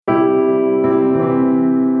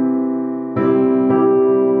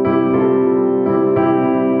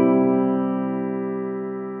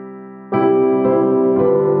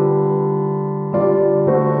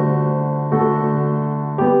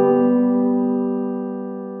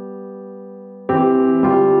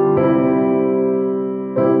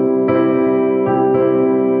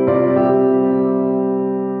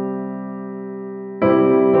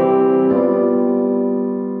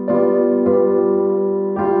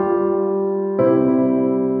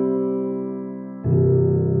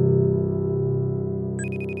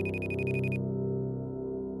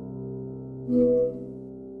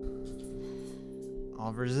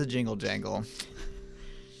jingle jangle.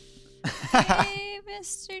 Hey,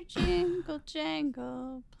 Mr. Jingle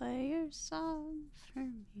Jangle, play your song for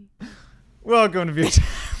me. Welcome to Beer Time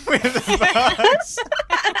with Books.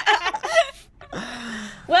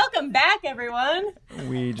 Welcome back, everyone.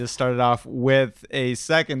 We just started off with a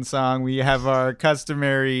second song. We have our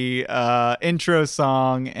customary intro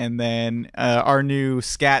song and then our new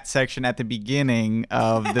scat section at the beginning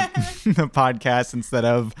of the, the podcast instead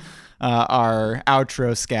of our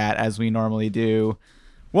outro scat as we normally do.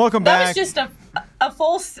 Welcome back. That was just a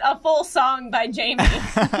full song by Jamie.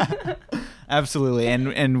 Absolutely,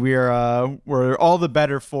 and we're all the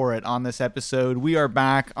better for it on this episode. We are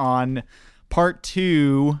back on part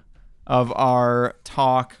 2 of our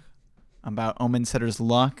talk about Omen Setter's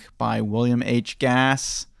Luck by William H.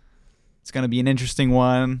 Gass. It's going to be an interesting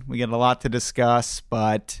one. We got a lot to discuss,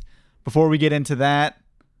 but before we get into that,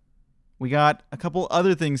 we got a couple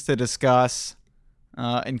other things to discuss,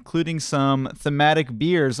 including some thematic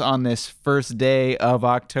beers on this first day of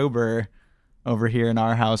October over here in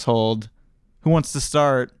our household. Who wants to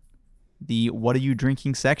start the What Are You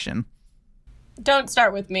Drinking section? Don't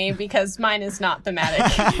start with me because mine is not thematic.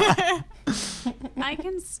 I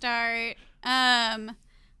can start.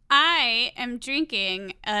 I am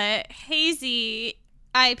drinking a hazy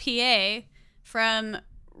IPA from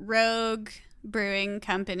Rogue Brewing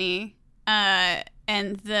Company.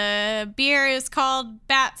 And the beer is called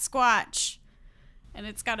Bat Squatch. And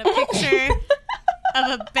it's got a picture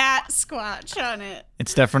of a bat squatch on it.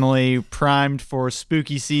 It's definitely primed for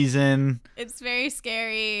spooky season. It's very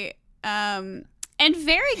scary. And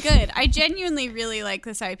very good. I genuinely really like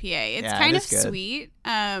this IPA. It's kind of sweet.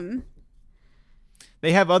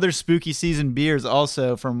 They have other spooky season beers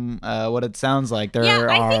also from what it sounds like.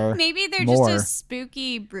 I think maybe they're just a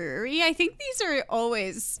spooky brewery. I think these are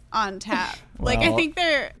always on tap. Well, I think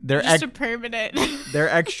they're just a permanent. They're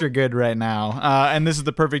extra good right now. And this is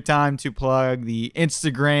the perfect time to plug the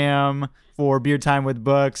Instagram for Beer Time with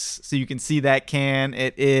Books so you can see that can.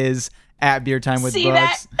 It is at Beer Time with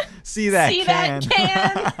Books. See that can.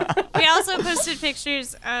 We also posted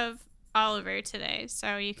pictures of Oliver today,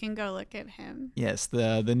 so you can go look at him. Yes,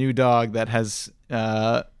 the new dog that has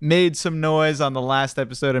made some noise on the last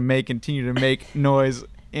episode and may continue to make noise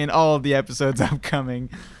in all of the episodes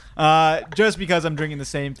upcoming. Just because I'm drinking the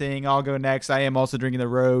same thing, I'll go next. I am also drinking the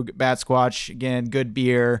Rogue Bat Squatch. Again, good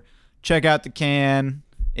beer. Check out the can.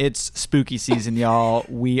 It's spooky season, y'all.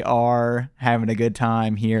 We are having a good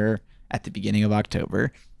time here at the beginning of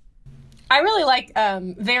October. I really like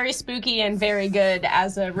very spooky and very good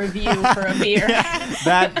as a review for a beer.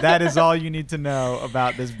 That is all you need to know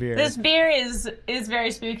about this beer. This beer is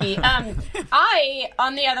very spooky. I,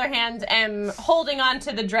 on the other hand, am holding on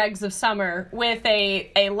to the dregs of summer with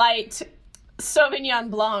a light Sauvignon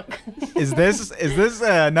Blanc. Is this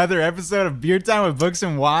another episode of Beer Time with Books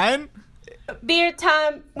and Wine? Beer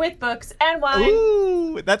Time with Books and Wine.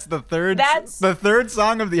 Ooh, that's the third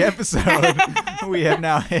song of the episode we have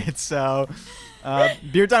now hit. So,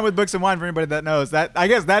 Beer Time with Books and Wine, for anybody that knows that, I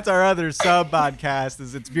guess that's our other sub podcast.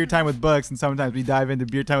 Is it's Beer Time with Books, and sometimes we dive into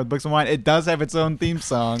Beer Time with Books and Wine. It does have its own theme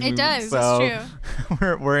song. It does. So It's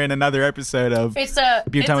true. We're in another episode of Beer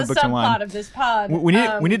Time with Books and Wine. It's a subplot of this pod.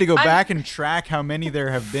 We need to go back and track how many there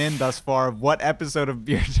have been thus far of what episode of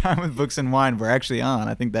Beer Time with Books and Wine we're actually on.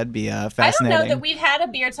 I think that'd be fascinating. I don't know that we've had a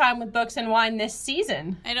Beer Time with Books and Wine this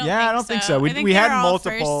season. I don't think so. We had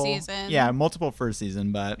multiple. First season. Yeah, multiple first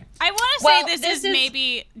season, but I want to say this is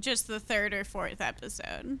maybe just the 3rd or 4th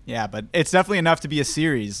episode. Yeah, but it's definitely enough to be a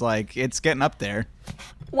series. Like, it's getting up there.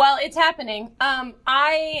 Well, it's happening.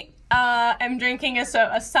 I am drinking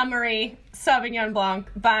a summery Sauvignon Blanc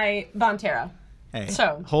by Bontero. Hey,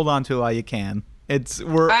 so hold on to it while you can.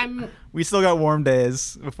 We still got warm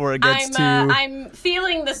days before it gets I'm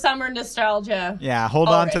feeling the summer nostalgia. Yeah, hold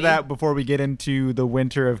on to that before we get into the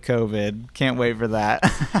winter of COVID. Can't wait for that.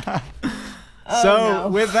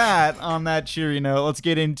 With that, on that cheery note, let's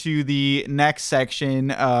get into the next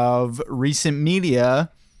section of recent media.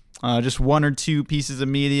 Just one or two pieces of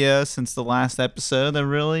media since the last episode that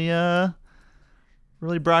really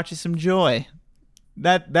brought you some joy.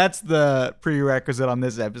 That's the prerequisite on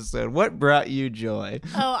this episode. What brought you joy?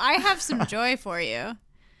 Oh, I have some joy for you.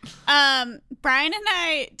 Brian and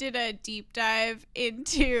I did a deep dive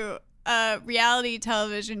into a reality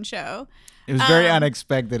television show. It was very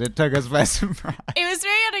unexpected. It took us by surprise. It was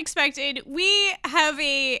very unexpected. We have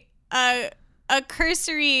a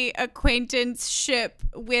cursory acquaintanceship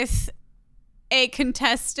with a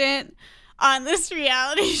contestant on this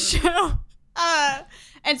reality show.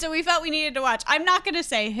 And so we felt we needed to watch. I'm not going to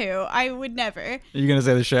say who. I would never. Are you going to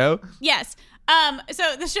say the show? Yes.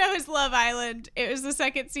 So the show is Love Island. It was the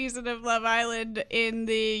second season of Love Island in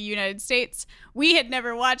the United States. We had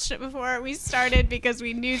never watched it before. We started because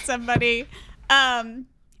we knew somebody. And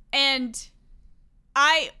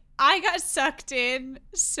I got sucked in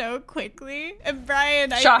so quickly. And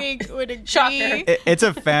Brian, I think, would agree. Shocker. It's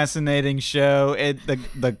a fascinating show.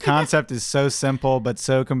 The concept is so simple but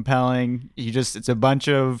so compelling. It's a bunch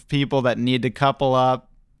of people that need to couple up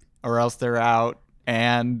or else they're out.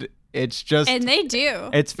 And it's just... And they do.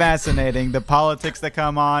 It's fascinating. The politics that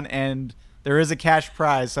come on, and there is a cash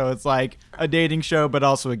prize. So it's like a dating show, but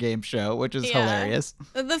also a game show, which is hilarious.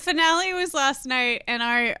 The finale was last night, and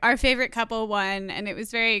our favorite couple won, and it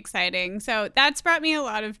was very exciting. So that's brought me a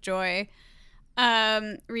lot of joy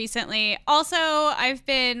recently. Also, I've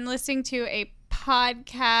been listening to a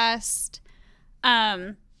podcast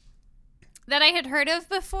that I had heard of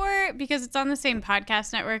before because it's on the same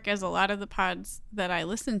podcast network as a lot of the pods that I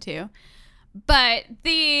listen to. But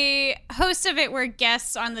the hosts of it were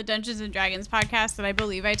guests on the Dungeons and Dragons podcast that I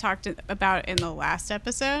believe I talked about in the last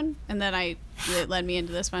episode. And then it led me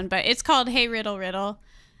into this one. But it's called Hey Riddle Riddle.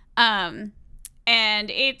 And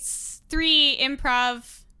it's 3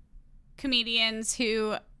 improv comedians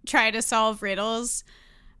who try to solve riddles.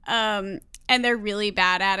 And they're really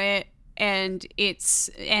bad at it. And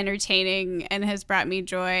it's entertaining and has brought me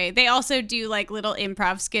joy. They also do like little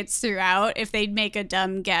improv skits throughout. If they make a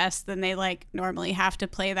dumb guess, then they like normally have to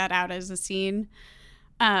play that out as a scene.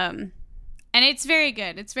 And it's very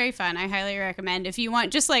good. It's very fun. I highly recommend if you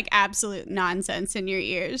want just like absolute nonsense in your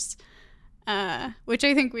ears, which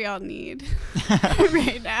I think we all need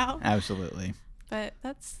right now. Absolutely. But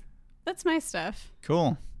that's my stuff.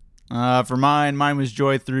 Cool. For mine was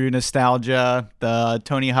Joy Through Nostalgia. The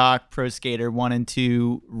Tony Hawk Pro Skater 1 and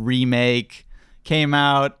 2 remake came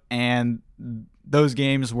out, and those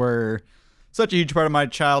games were such a huge part of my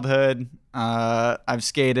childhood. I've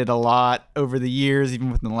skated a lot over the years, even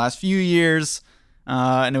within the last few years,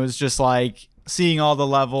 and it was just like seeing all the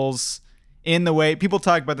levels in the way people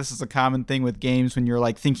talk about. This as a common thing with games when you're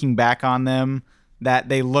like thinking back on them, that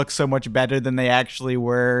they look so much better than they actually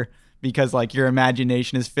were, because like your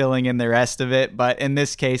imagination is filling in the rest of it. But in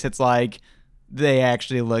this case, it's like they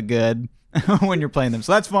actually look good when you're playing them.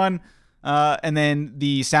 So that's fun. And then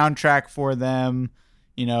the soundtrack for them,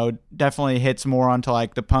 definitely hits more onto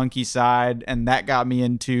like the punky side. And that got me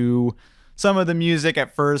into some of the music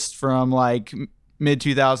at first from like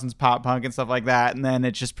mid-2000s pop punk and stuff like that, and then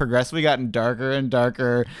it's just progressively gotten darker and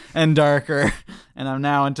darker and darker, and I'm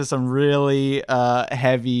now into some really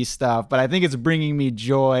heavy stuff. But I think it's bringing me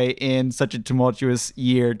joy in such a tumultuous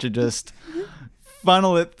year to just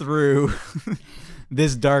funnel it through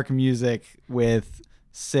this dark music with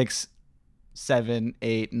 6, 7,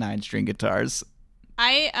 8, 9 string guitars.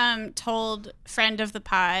 I told friend of the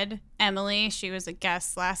pod, Emily, she was a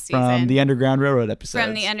guest last season. From the Underground Railroad episodes.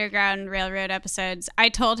 I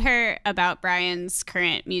told her about Brian's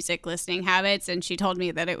current music listening habits, and she told me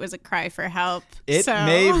that it was a cry for help. It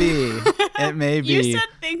may be. It may be. You said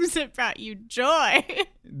things that brought you joy.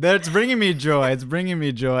 That's bringing me joy. It's bringing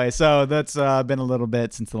me joy. So that's been a little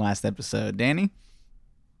bit since the last episode. Danny?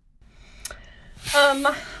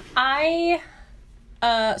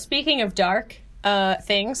 Speaking of dark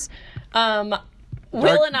things,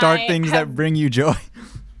 Will and dark things that bring you joy.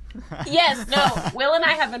 Yes, no. Will and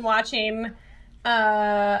I have been watching. Okay,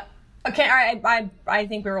 all right. I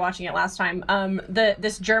think we were watching it last time.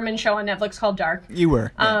 This German show on Netflix called Dark. You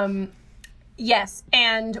were. Yeah. Yes,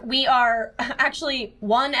 and we are actually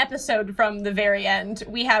one episode from the very end.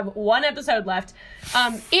 We have one episode left.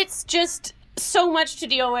 It's just so much to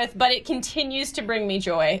deal with, but it continues to bring me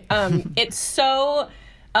joy. It's so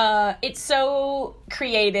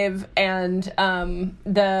creative, and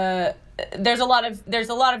there's a lot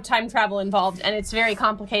of time travel involved, and it's very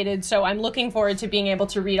complicated. So I'm looking forward to being able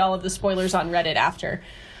to read all of the spoilers on Reddit after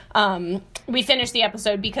we finish the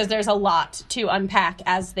episode, because there's a lot to unpack,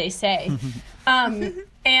 as they say.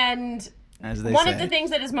 And one of the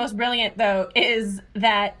things that is most brilliant, though, is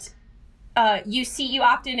that you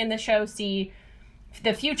often in the show see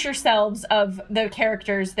the future selves of the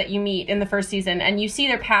characters that you meet in the first season, and you see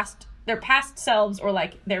their past selves, or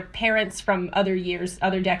like their parents from other years,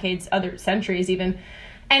 other decades, other centuries even.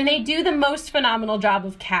 And they do the most phenomenal job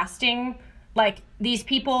of casting like these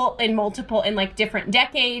people in like different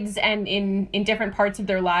decades and in different parts of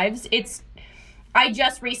their lives. I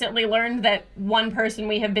just recently learned that one person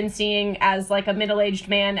we have been seeing as like a middle-aged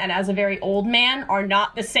man and as a very old man are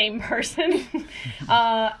not the same person.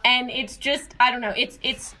 And it's just, I don't know,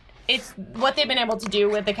 it's what they've been able to do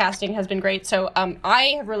with the casting has been great. So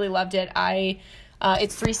I have really loved it. I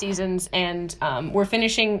It's 3 seasons, and we're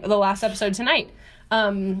finishing the last episode tonight,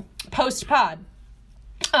 post-pod.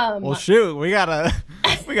 Well, shoot, we gotta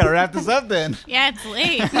wrap this up then. Yeah, it's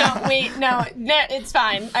late. No, it's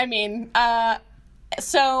fine. I mean,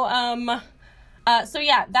 so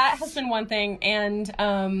yeah, that has been one thing,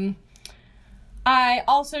 and I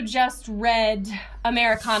also just read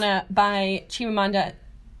Americana by Chimamanda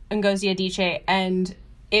Ngozi Adichie, and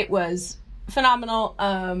it was phenomenal.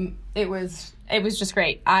 It was just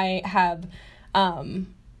great. I have,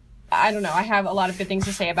 I don't know, I have a lot of good things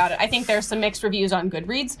to say about it. I think there's some mixed reviews on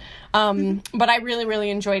Goodreads, but I really, really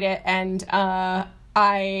enjoyed it, and I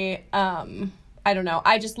don't know,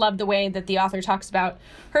 I just love the way that the author talks about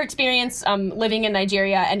her experience living in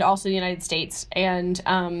Nigeria and also the United States, and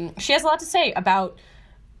she has a lot to say about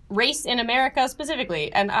race in America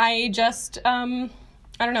specifically, and I just, I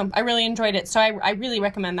don't know, I really enjoyed it, so I really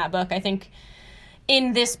recommend that book. I think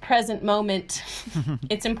in this present moment,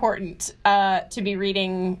 it's important to be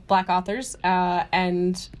reading Black authors,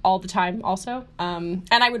 and all the time also. And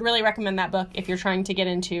I would really recommend that book if you're trying to get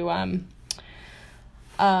into, I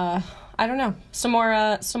don't know, some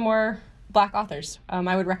more Black authors.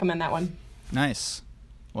 I would recommend that one. Nice.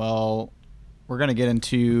 Well, we're gonna get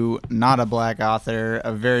into not a Black author,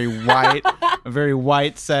 a very white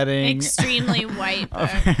setting, Extremely white book.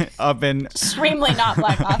 up in Extremely not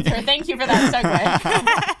Black author. Yeah. Thank you for that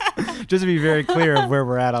segue. Just to be very clear of where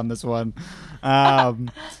we're at on this one.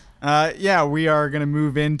 Yeah, we are going to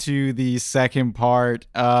move into the second part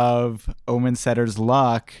of Omensetter's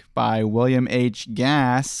Luck by William H.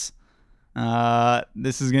 Gass.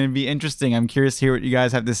 This is going to be interesting. I'm curious to hear what you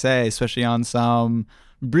guys have to say, especially on some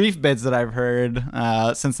brief bits that I've heard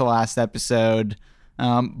since the last episode.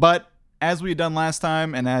 But as we've done last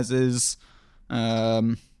time, and as is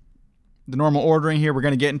the normal ordering here, we're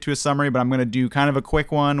going to get into a summary, but I'm going to do kind of a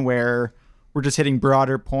quick one where we're just hitting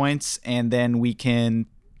broader points, and then we can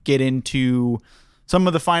get into some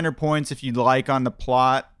of the finer points if you'd like on the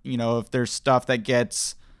plot. You know, if there's stuff that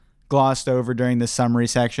gets glossed over during the summary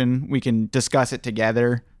section, we can discuss it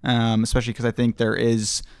together, especially because I think there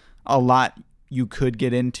is a lot you could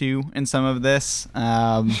get into in some of this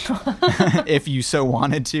if you so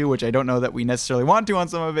wanted to, which I don't know that we necessarily want to on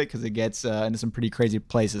some of it because it gets into some pretty crazy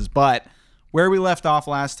places. But where we left off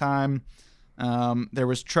last time, there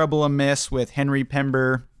was trouble amiss with Henry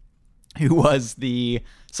Pember, who was the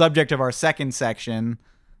subject of our second section.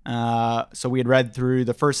 So we had read through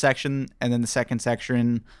the first section and then the second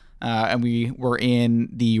section, and we were in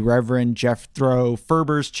the Reverend Jethro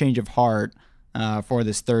Ferber's Change of Heart for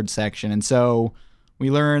this third section. And so we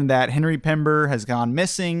learned that Henry Pember has gone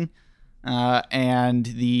missing, and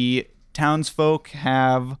the townsfolk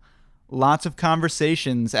have lots of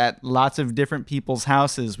conversations at lots of different people's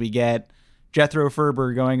houses. We get Jethro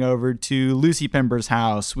Ferber going over to Lucy Pember's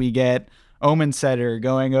house. We get Omensetter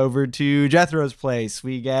going over to Jethro's place.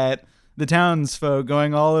 We get the townsfolk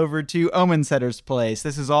going all over to Omensetter's place.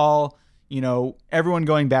 This is all, you know, everyone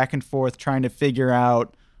going back and forth trying to figure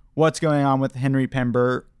out what's going on with Henry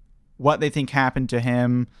Pember, what they think happened to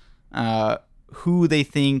him, who they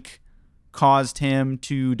think caused him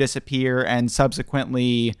to disappear and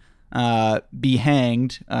subsequently be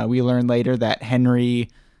hanged. We learn later that Henry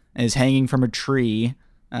is hanging from a tree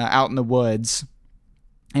out in the woods.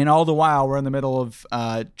 And all the while, we're in the middle of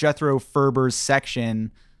Jethro Ferber's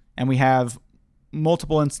section, and we have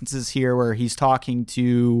multiple instances here where he's talking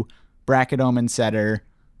to Brackett Omensetter,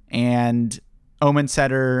 and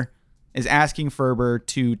Omensetter is asking Ferber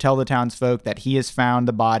to tell the townsfolk that he has found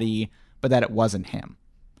the body, but that it wasn't him.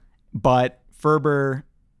 But Ferber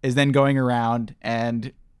is then going around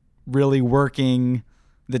and really working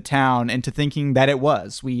the town into thinking that it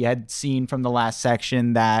was. We had seen from the last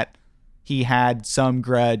section that he had some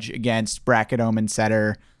grudge against Brackett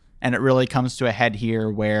Omensetter, and it really comes to a head here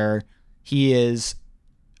where he is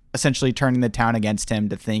essentially turning the town against him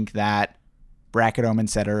to think that Brackett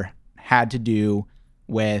Omensetter had to do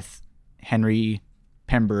with Henry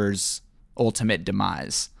Pember's ultimate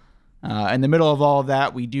demise. In the middle of all of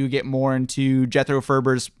that, we do get more into Jethro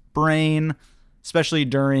Ferber's brain, especially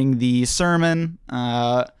during the sermon,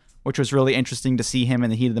 which was really interesting to see him in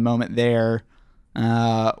the heat of the moment there.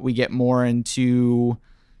 We get more into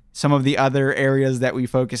some of the other areas that we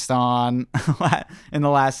focused on in the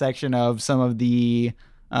last section of some of the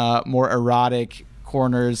more erotic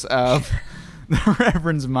corners of the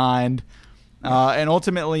Reverend's mind. And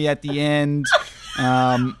ultimately at the end,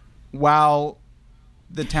 while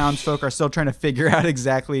the townsfolk are still trying to figure out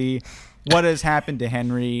exactly what has happened to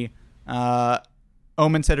Henry,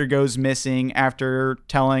 Omensetter goes missing after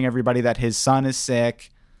telling everybody that his son is sick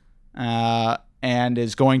and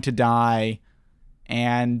is going to die.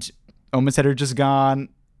 and Omen Setter just gone,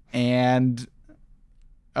 and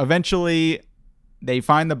eventually they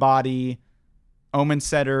find the body. Omen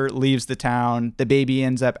Setter leaves the town. The baby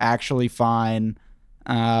ends up actually fine.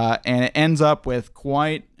 And it ends up with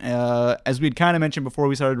quite, as we'd kind of mentioned before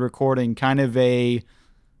we started recording, kind of a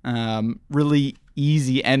really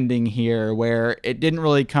easy ending here where it didn't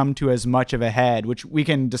really come to as much of a head, which we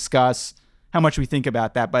can discuss how much we think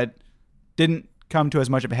about that, but didn't come to as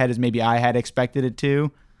much of a head as maybe I had expected it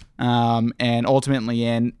to. And ultimately,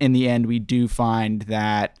 in the end, we do find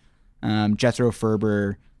that Jethro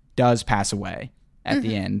Ferber does pass away at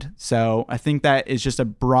the end. So I think that is just a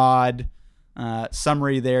broad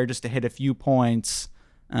summary there, just to hit a few points.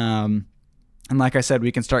 And like I said,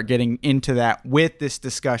 we can start getting into that with this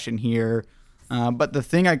discussion here. But the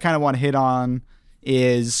thing I kind of want to hit on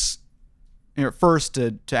is, first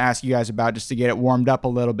to ask you guys about, just to get it warmed up a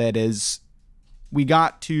little bit, is we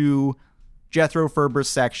got to Jethro Ferber's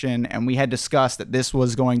section, and we had discussed that this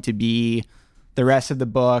was going to be the rest of the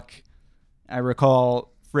book. I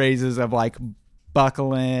recall phrases of like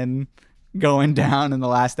buckle in going down in the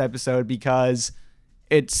last episode, because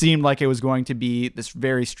it seemed like it was going to be this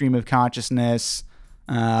very stream of consciousness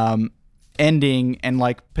ending and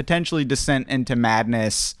like potentially descent into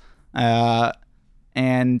madness.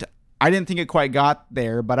 And I didn't think it quite got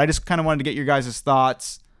there, but I just kind of wanted to get your guys'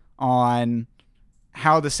 thoughts on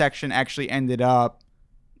how the section actually ended up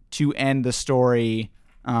to end the story,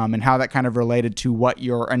 and how that kind of related to what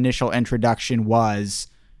your initial introduction was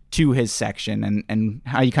to his section, and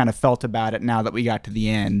how you kind of felt about it now that we got to the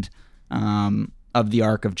end of the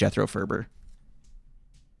arc of Jethro Ferber.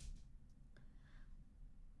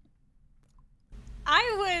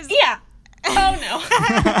 Yeah. Oh, no.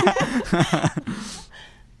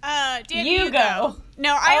 Dan, you go.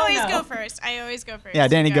 No, I always go first. Yeah,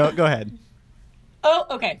 Danny, go ahead. Oh,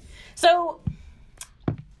 okay. So,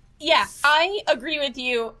 yeah, I agree with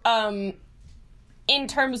you in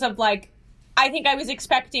terms of, like, I think I was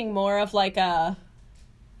expecting more of, like, I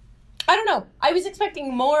don't know. I was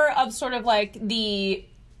expecting more of sort of, like, the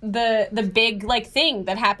big, like, thing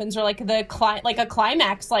that happens, or, like, a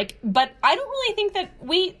climax, like, but I don't really think that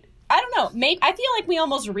I don't know. I feel like we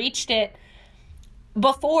almost reached it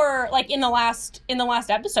before, like, in the last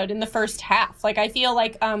episode, in the first half. Like, I feel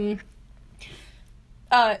like,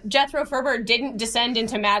 Jethro Ferber didn't descend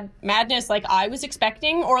into madness like I was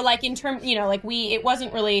expecting, or like in term, like it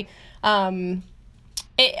wasn't really, I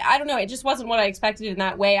don't know, it just wasn't what I expected in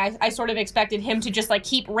that way. I sort of expected him to just like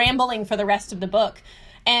keep rambling for the rest of the book.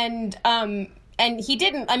 And he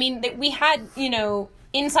didn't. I mean, we had,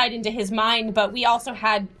 insight into his mind, but we also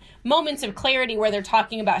had moments of clarity where they're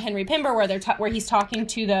talking about Henry Pymber, where he's talking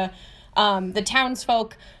to the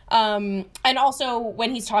townsfolk. And also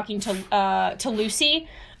when he's talking to Lucy.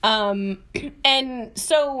 And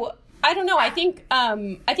so I don't know. I think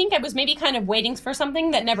I was maybe kind of waiting for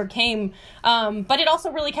something that never came. But it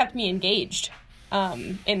also really kept me engaged,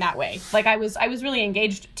 in that way. Like I was really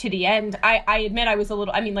engaged to the end. I admit I was a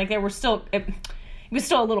little, there were still, it was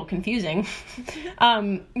still a little confusing,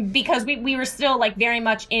 because we were still like very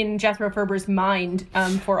much in Jethro Ferber's mind,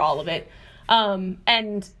 for all of it.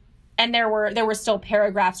 And there were still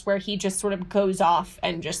paragraphs where he just sort of goes off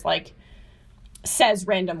and just like says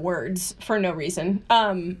random words for no reason,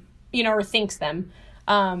 or thinks them.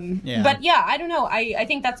 Yeah. But yeah, I don't know. I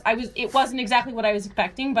think it wasn't exactly what I was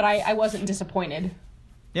expecting, but I wasn't disappointed.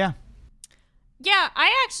 Yeah. Yeah,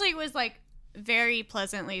 I actually was like very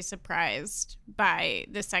pleasantly surprised by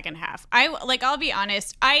the second half. I'll be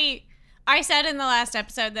honest. I said in the last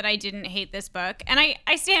episode that I didn't hate this book, and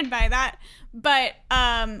I stand by that, but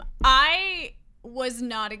I was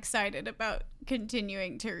not excited about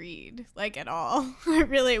continuing to read, like, at all. I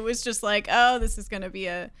really was just like, oh, this is going to be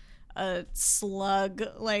a slug.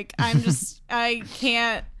 Like, I'm just, I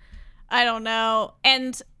don't know.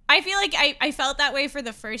 And I feel like I felt that way for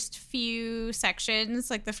the first few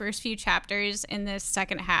sections, like the first few chapters in this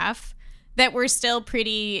second half, that were still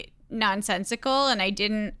pretty nonsensical, and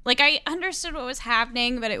I understood what was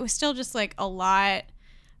happening, but it was still just like a lot,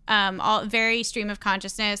 all very stream of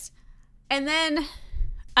consciousness. And then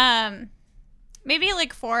maybe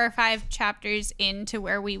like 4 or 5 chapters into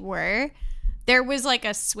where we were, there was like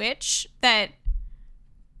a switch that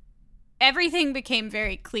everything became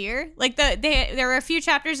very clear. Like there were a few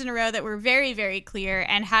chapters in a row that were very, very clear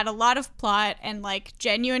and had a lot of plot and like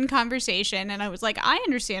genuine conversation. And I was like, I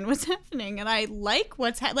understand what's happening, and I like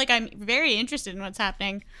I'm very interested in what's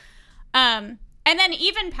happening. And then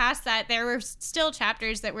even past that, there were still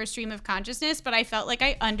chapters that were stream of consciousness, but I felt like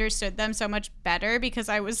I understood them so much better because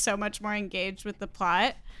I was so much more engaged with the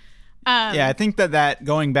plot. Yeah, I think that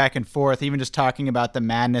going back and forth, even just talking about the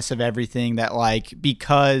madness of everything, that like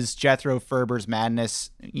because Jethro Ferber's madness,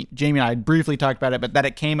 Jamie and I briefly talked about it, but that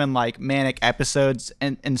it came in like manic episodes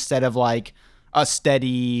and instead of like a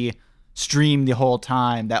steady stream the whole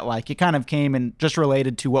time, that like it kind of came and just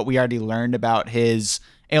related to what we already learned about his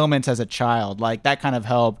ailments as a child. Like that kind of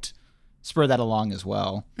helped spur that along as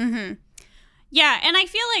well. Mm-hmm. Yeah, and I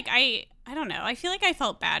feel like I don't know. I feel like I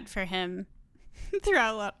felt bad for him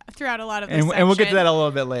throughout a lot of this and we'll get to that a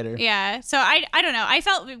little bit later. Yeah, so I don't know. I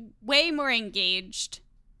felt way more engaged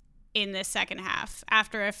in this second half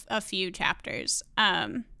after a few chapters,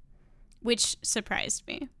 which surprised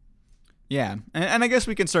me. Yeah, and I guess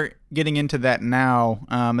we can start getting into that now,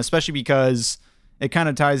 especially because it kind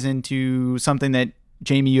of ties into something that,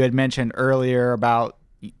 Jamie, you had mentioned earlier about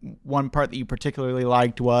one part that you particularly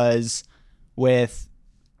liked was with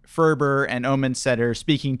Ferber and Omensetter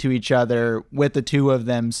speaking to each other with the two of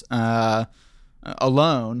them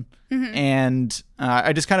alone. Mm-hmm. And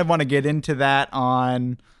I just kind of want to get into that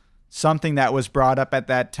on something that was brought up at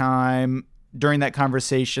that time during that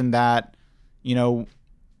conversation, that, you know,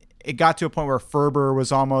 it got to a point where Ferber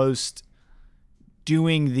was almost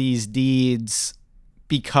doing these deeds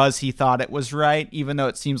because he thought it was right, even though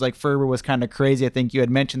it seems like Ferber was kind of crazy. I think you had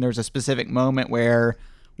mentioned there's a specific moment where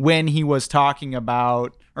when he was talking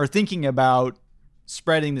about or thinking about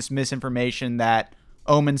spreading this misinformation that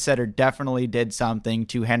Omensetter definitely did something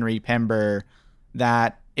to Henry Pember,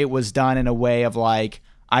 that it was done in a way of like,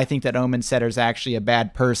 I think that Omensetter's actually a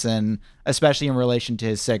bad person, especially in relation to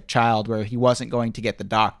his sick child, where he wasn't going to get the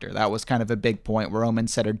doctor. That was kind of a big point where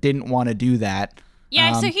Omensetter didn't want to do that.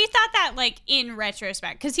 Yeah, so he thought that like in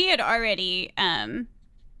retrospect, because he had already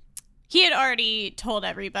told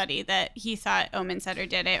everybody that he thought Omensetter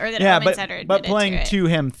did it, or that Omensetter admitted but playing to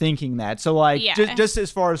him thinking that. So like, just as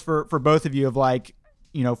far as for both of you, of like,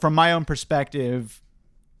 you know, from my own perspective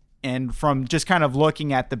and from just kind of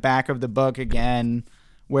looking at the back of the book again,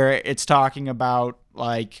 where it's talking about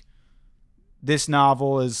like this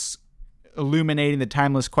novel is illuminating the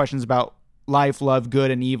timeless questions about life, love,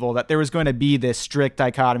 good, and evil, that there was going to be this strict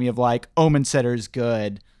dichotomy of like Omensetter is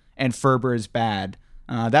good and Ferber is bad.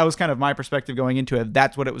 That was kind of my perspective going into it.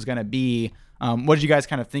 That's what it was going to be. What did you guys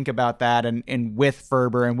kind of think about that? And with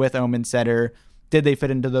Ferber and with Omensetter, did they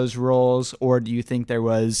fit into those roles, or do you think there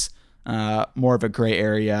was more of a gray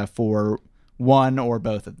area for one or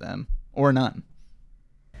both of them, or none?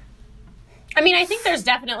 I mean, I think there's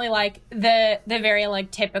definitely like the very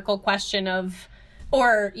like typical question of,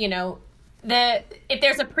 or, you know, if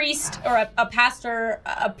there's a priest or a pastor,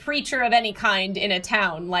 a preacher of any kind in a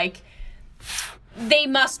town, like they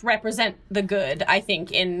must represent the good, I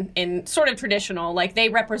think, in sort of traditional, like they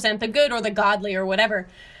represent the good or the godly or whatever.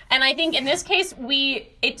 And I think in this case,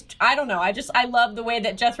 I don't know. I love the way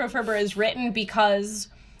that Jethro Ferber is written, because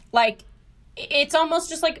like, it's almost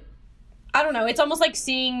just like, I don't know, it's almost like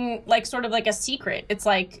seeing like sort of like a secret. It's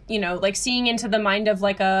like, you know, like seeing into the mind of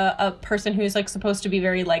like a person who's like supposed to be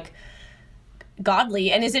very like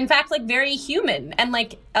godly and is in fact like very human and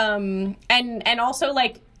like and also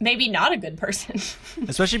like maybe not a good person.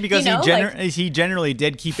 Especially because you know, he generally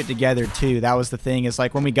did keep it together too. That was the thing, is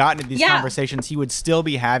like when we got into these conversations, he would still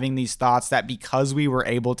be having these thoughts that because we were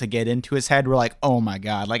able to get into his head, we're like, oh my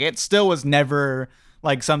God, like it still was never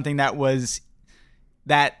like something that was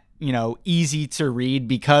that, you know, easy to read,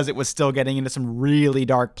 because it was still getting into some really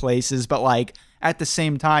dark places. But like at the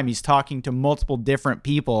same time, he's talking to multiple different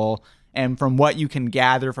people, and from what you can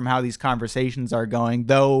gather from how these conversations are going,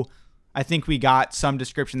 though I think we got some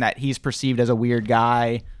description that he's perceived as a weird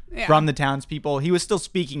guy from the townspeople, he was still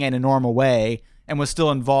speaking in a normal way and was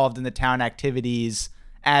still involved in the town activities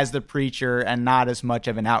as the preacher and not as much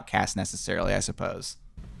of an outcast necessarily, I suppose.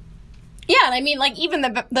 Yeah, and I mean, like, even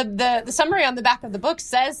the summary on the back of the book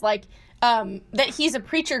says, like, that he's a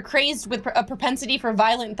preacher crazed with a propensity for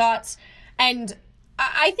violent thoughts, and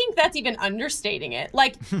I think that's even understating it.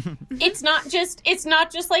 Like, it's not just,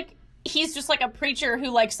 like, he's just, like, a preacher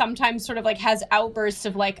who, like, sometimes sort of, like, has outbursts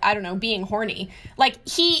of, like, I don't know, being horny. Like,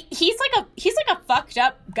 he's like a fucked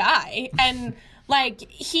up guy, and... Like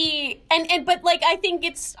but like I think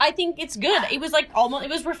it's good. It was like almost, it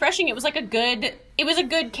was refreshing. It was like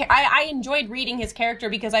I enjoyed reading his character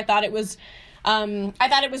because I thought it was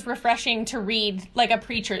refreshing to read like a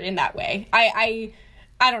preacher in that way. I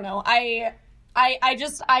don't know. I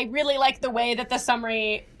really like the way that the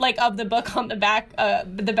summary like of the book on the back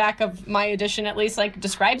of my edition at least like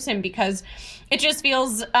describes him, because it just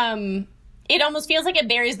feels it almost feels like it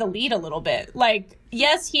buries the lead a little bit. Like,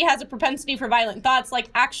 yes, he has a propensity for violent thoughts. Like,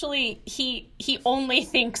 actually, he only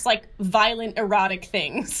thinks, like, violent, erotic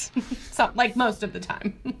things. So, like, most of the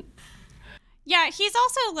time. Yeah, he's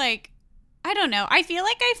also like, I don't know. I feel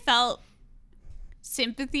like I felt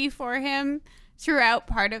sympathy for him throughout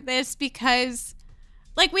part of this because,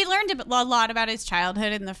 like, we learned a lot about his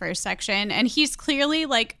childhood in the first section, and he's clearly,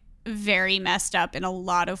 like, very messed up in a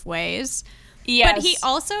lot of ways. Yes. But he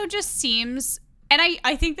also just seems, and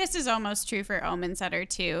I think this is almost true for Omen Setter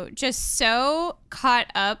too, just so caught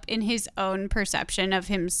up in his own perception of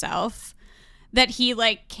himself that he,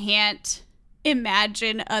 like, can't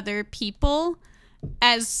imagine other people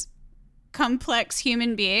as complex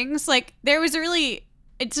human beings. Like, there was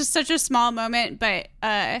it's just such a small moment, but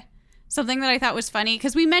something that I thought was funny,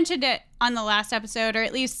 because we mentioned it on the last episode, or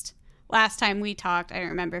at least last time we talked, I don't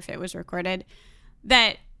remember if it was recorded,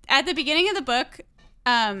 that at the beginning of the book,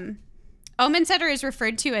 Omen Setter is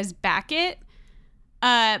referred to as Backett,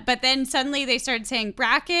 but then suddenly they started saying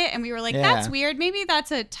Bracket, and we were like, that's weird, maybe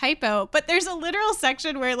that's a typo. But there's a literal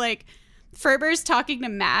section where, like, Ferber's talking to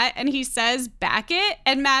Matt, and he says Backett,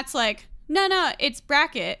 and Matt's like, no, it's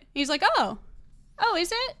Bracket. He's like, oh,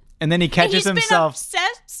 is it? And then he catches himself. He's been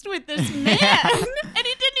obsessed with this man, and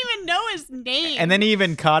he didn't even know his name. And then he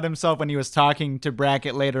even caught himself when he was talking to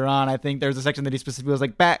Bracket later on. I think there's a section that he specifically was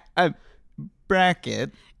like,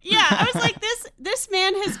 Bracket. Yeah, I was like, this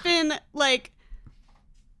man has been, like,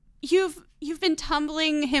 you've been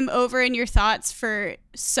tumbling him over in your thoughts for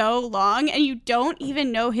so long, and you don't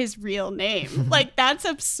even know his real name. Like, that's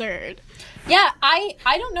absurd. Yeah, I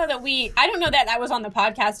don't know that was on the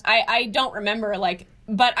podcast. I don't remember, like,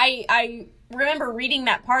 but I remember reading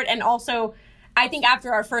that part, and also I think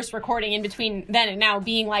after our first recording, in between then and now,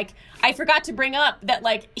 being like, I forgot to bring up that,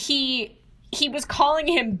 like, he was calling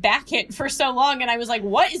him Backett for so long, and I was like,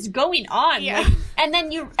 what is going on? Yeah. Like, and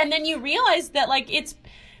then you realize that, like, it's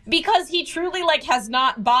because he truly, like, has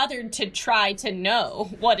not bothered to try to know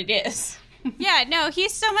what it is. Yeah, no,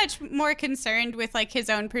 he's so much more concerned with, like, his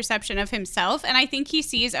own perception of himself, and I think he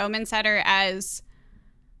sees Omen Setter as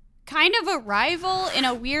kind of a rival in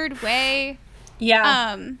a weird way.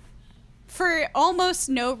 Yeah. For almost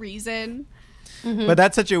no reason. Mm-hmm. But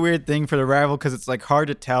that's such a weird thing for the rival, because it's, like, hard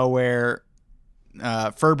to tell where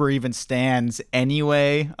Ferber even stands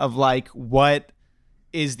anyway, of, like, what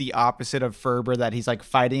is the opposite of Ferber that he's, like,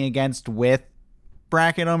 fighting against with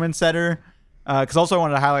Bracket Omen Setter. Because also I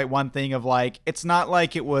wanted to highlight one thing of, like, it's not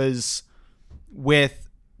like it was with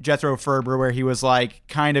Jethro Ferber where he was, like,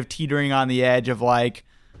 kind of teetering on the edge of, like,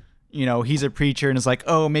 you know, he's a preacher and is like,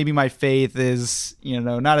 oh, maybe my faith is, you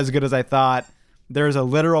know, not as good as I thought. There's a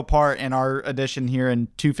literal part in our edition here in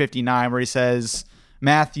 259 where he says,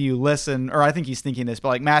 Matthew, listen, or I think he's thinking this, but,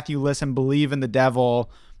 like, Matthew, listen, believe in the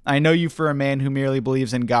devil. I know you for a man who merely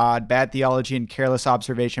believes in God. Bad theology and careless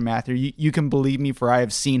observation, Matthew. You can believe me, for I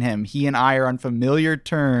have seen him. He and I are on familiar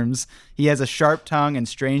terms. He has a sharp tongue and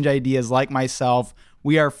strange ideas like myself.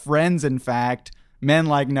 We are friends, in fact, men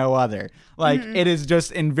like no other. Like, It is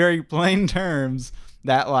just in very plain terms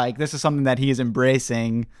that, like, this is something that he is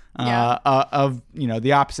embracing of, you know,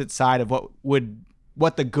 the opposite side of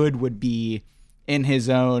what the good would be in his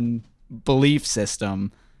own belief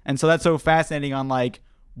system. And so that's so fascinating on, like,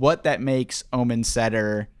 what that makes Omen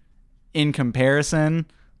Setter in comparison.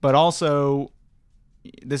 But also,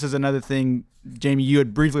 this is another thing, Jamie, you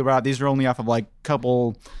had briefly brought out. These are only off of, like,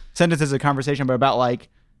 couple sentences of conversation, but about, like,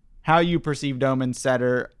 how you perceived Omen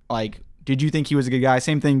Setter. Like, did you think he was a good guy?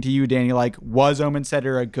 Same thing to you, Danny. Like, was Omen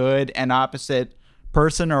Setter a good and opposite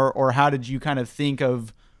person, or how did you kind of think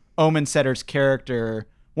of Omen Setter's character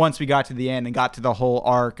once we got to the end and got to the whole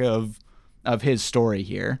arc of his story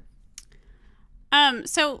here?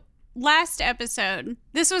 So last episode,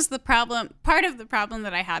 this was the problem. Part of the problem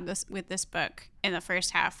that I had with this book in the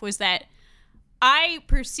first half was that I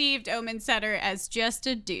perceived Omen Setter as just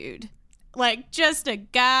a dude, like, just a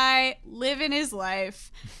guy living his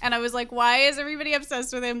life. And I was like, why is everybody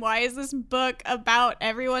obsessed with him? Why is this book about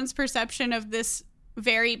everyone's perception of this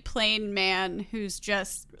very plain man who's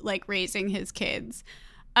just, like, raising his kids?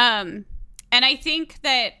 And I think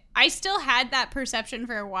that I still had that perception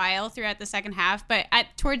for a while throughout the second half, but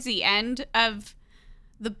towards the end of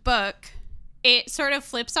the book, it sort of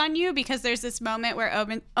flips on you, because there's this moment where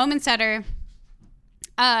Omen Setter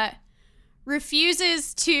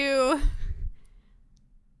refuses to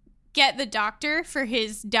get the doctor for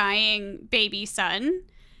his dying baby son,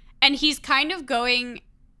 and he's kind of going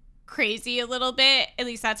crazy a little bit. At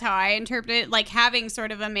least that's how I interpret it, like having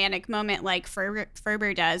sort of a manic moment like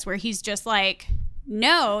Ferber does, where he's just like,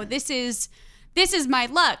 no, this is my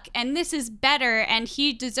luck and this is better, and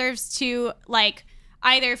he deserves to, like,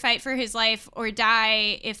 either fight for his life or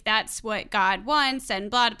die if that's what God wants, and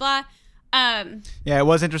blah blah. Yeah, it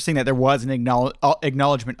was interesting that there was an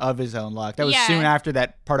acknowledgement of his own luck. That was soon after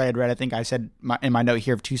that part I had read. I think I said in my note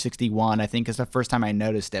here of 261, I think is the first time I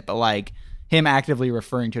noticed it. But like him actively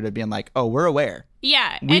referring to it, being like, "Oh, we're aware.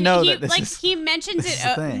 Yeah, we and know he, that this like is he mentions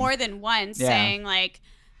it more than once, saying like,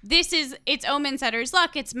 it's Omen Setter's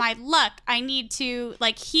luck. It's my luck. I need to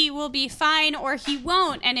like he will be fine or he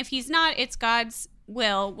won't, and if he's not, it's God's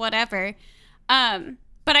will, whatever."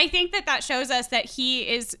 But I think that shows us that he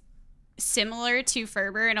is similar to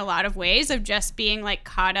Ferber in a lot of ways, of just being like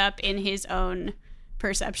caught up in his own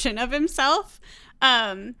perception of himself.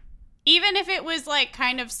 Even if it was like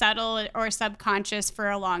kind of subtle or subconscious for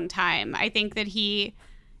a long time, I think that he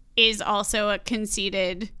is also a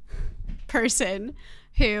conceited person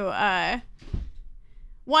who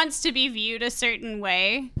wants to be viewed a certain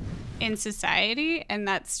way in society, and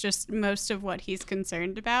that's just most of what he's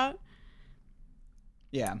concerned about.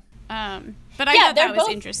 Yeah. But I thought that was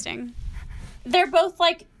interesting. They're both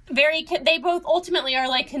like they both ultimately are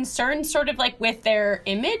like concerned sort of like with their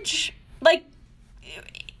image, like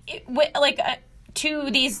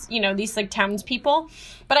to these, you know, these like townspeople.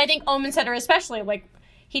 But I think Omen Setter especially, like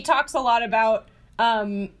he talks a lot about,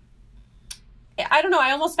 I don't know,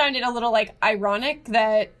 I almost found it a little like ironic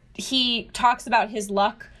that he talks about his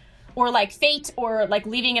luck or like fate or like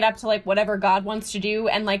leaving it up to like whatever God wants to do.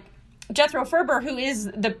 And like Jethro Ferber, who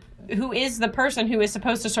is the person who is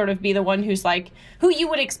supposed to sort of be the one who's like, who you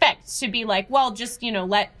would expect to be like, well, just, you know,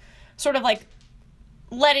 let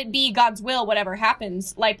it be God's will, whatever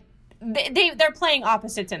happens. Like they're playing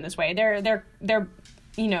opposites in this way. They're,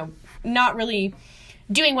 you know, not really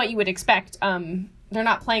doing what you would expect. They're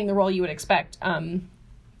not playing the role you would expect. And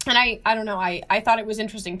I don't know. I thought it was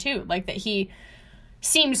interesting too. Like that he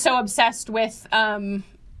seemed so obsessed with,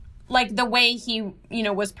 like the way he, you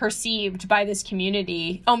know, was perceived by this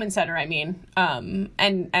community, Omen Setter, I mean,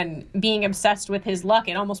 and being obsessed with his luck,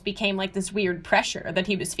 it almost became like this weird pressure that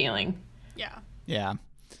he was feeling. Yeah.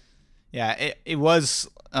 It was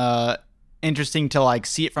interesting to like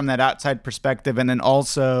see it from that outside perspective, and then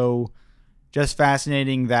also just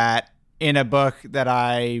fascinating that in a book that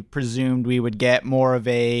I presumed we would get more of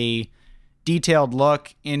a detailed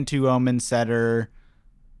look into Omen Setter,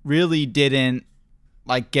 really didn't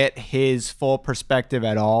like get his full perspective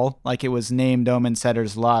at all. Like it was named Omen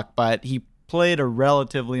Setter's luck, but he played a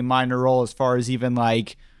relatively minor role as far as even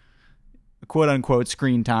like quote unquote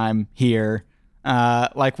screen time here.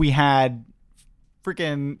 Like we had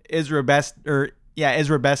freaking Ezra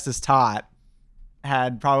Bestis Tot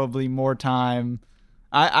had probably more time,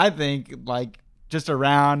 I think, like just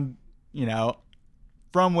around, you know,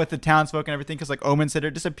 from with the townsfolk and everything, because like Omen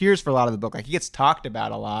Setter disappears for a lot of the book. Like he gets talked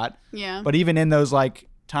about a lot. Yeah. But even in those like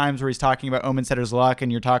times where he's talking about Omen Setter's luck,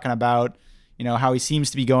 and you're talking about, you know, how he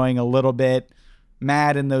seems to be going a little bit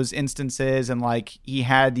mad in those instances, and like he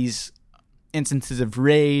had these instances of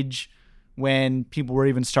rage when people were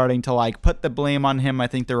even starting to like put the blame on him. I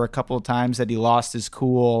think there were a couple of times that he lost his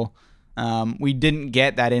cool. We didn't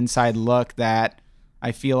get that inside look that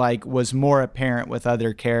I feel like was more apparent with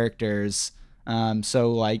other characters.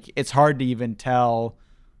 So like it's hard to even tell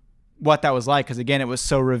what that was like, because again, it was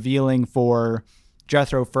so revealing for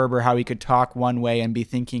Jethro Ferber how he could talk one way and be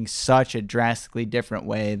thinking such a drastically different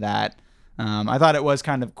way that I thought it was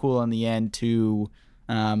kind of cool in the end to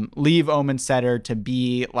leave Omen Setter to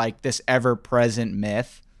be like this ever-present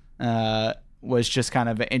myth. Was just kind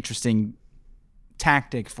of an interesting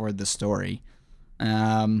tactic for the story.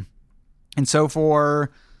 And so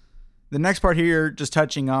for the next part here, just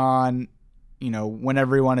touching on, you know, when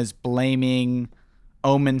everyone is blaming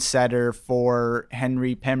Omen Setter for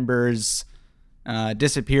Henry Pember's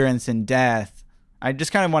disappearance and death, I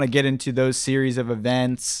just kind of want to get into those series of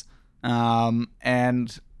events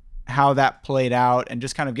and how that played out, and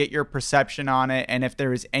just kind of get your perception on it, and if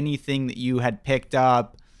there was anything that you had picked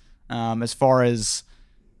up as far as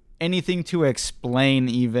anything to explain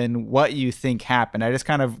even what you think happened.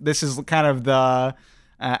 This is kind of the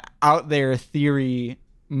out there theory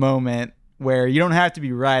moment where you don't have to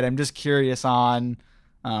be right. I'm just curious on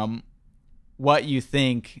what you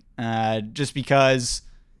think, just because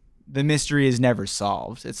the mystery is never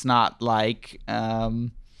solved. It's not like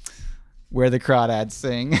where the crawdads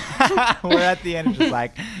sing. We're at the end, it's just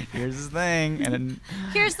like, here's this thing, and then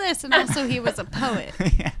here's this, and also he was a poet.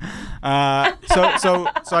 Yeah. So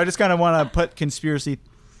I just kind of want to put conspiracy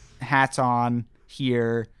hats on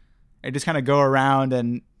here. I just kind of go around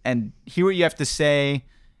and hear what you have to say,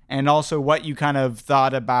 and also what you kind of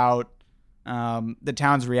thought about the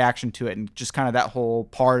town's reaction to it, and just kind of that whole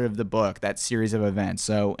part of the book, that series of events.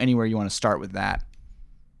 So anywhere you want to start with that.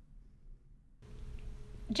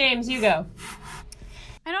 James, you go.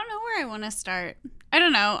 I don't know where I want to start. I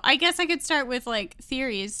don't know. I guess I could start with like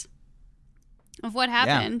theories of what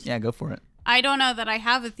happened. Yeah, go for it. I don't know that I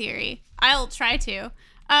have a theory. I'll try to.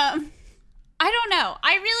 I don't know.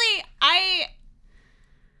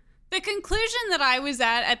 The conclusion that I was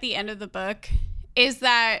at the end of the book is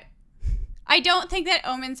that I don't think that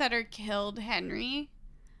Omen Setter killed Henry,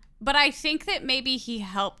 but I think that maybe he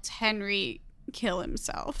helped Henry kill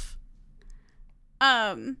himself.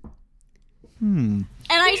 And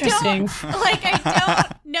I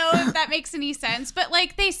don't know if that makes any sense, but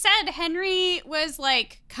like they said, Henry was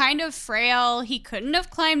like kind of frail. He couldn't have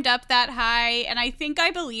climbed up that high, and I think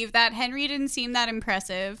I believe that. Henry didn't seem that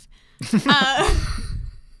impressive.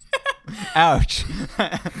 Ouch.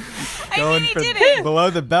 Going he for didn't. below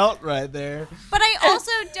the belt right there. But I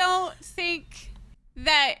also don't think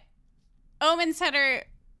that Omen Setter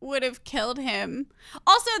would have killed him.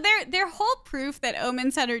 Also, their whole proof that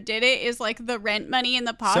Omen Setter did it is like the rent money in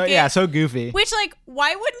the pocket. So goofy. Which, like,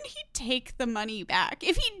 why wouldn't he take the money back?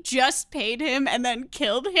 If he just paid him and then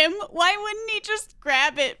killed him, why wouldn't he just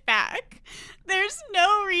grab it back? There's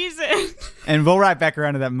no reason. And we'll wrap back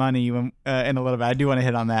around to that money in a little bit. I do want to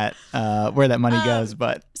hit on that, where that money goes.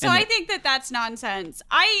 But so I think that that's nonsense.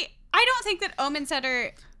 I don't think that Omen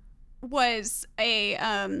Setter was a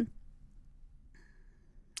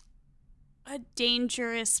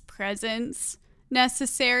dangerous presence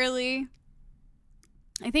necessarily.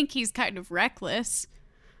 I think he's kind of reckless,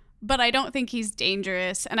 but I don't think he's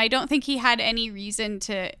dangerous, and I don't think he had any reason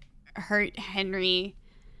to hurt Henry.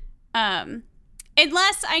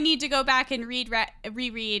 Unless I need to go back and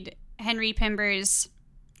reread Henry Pymber's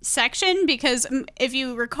section, because if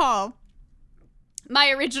you recall, my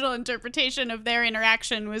original interpretation of their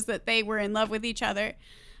interaction was that they were in love with each other.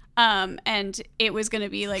 And it was going to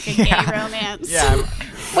be like a gay romance. Yeah.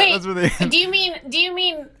 Wait, do you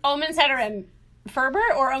mean Omen Setter and Ferber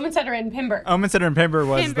or Omen Setter and Pymber? Omen Setter and Pymber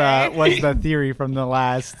was the theory from the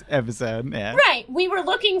last episode. Yeah. Right. We were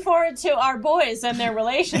looking forward to our boys and their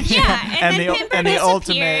relationship. Yeah, and then Pymber the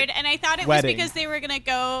disappeared, and I thought it wedding. was because they were going to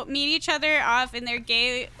go meet each other off in their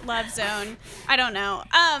gay love zone. I don't know.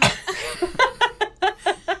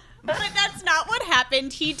 But that's not what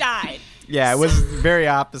happened. He died. Yeah, it was very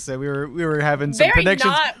opposite. We were having some Very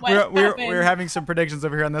predictions. not what We happened. were having some predictions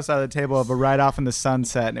over here on this side of the table of a ride off in the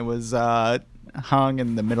sunset, and it was hung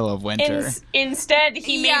in the middle of winter. Instead,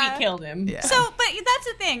 he Yeah. maybe killed him. Yeah. So, but that's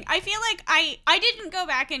the thing. I feel like I didn't go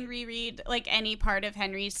back and reread like any part of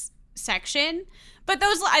Henry's section, but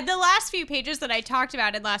the last few pages that I talked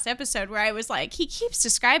about in last episode, where I was like, he keeps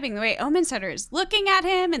describing the way Omen Setter is looking at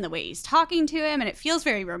him and the way he's talking to him, and it feels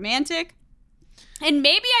very romantic. And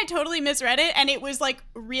maybe I totally misread it, and it was like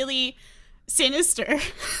really sinister.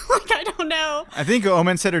 Like, I don't know. I think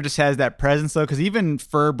Omen Setter just has that presence, though, because even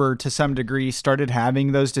Ferber, to some degree, started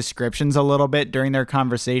having those descriptions a little bit during their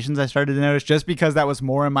conversations. I started to notice, just because that was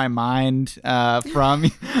more in my mind from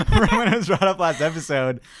when it was brought up last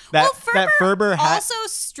episode. That Ferber also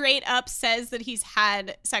straight up says that he's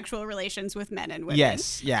had sexual relations with men and women.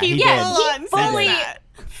 Yes, yeah, he did. full-on fully. says that.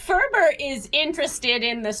 Ferber is interested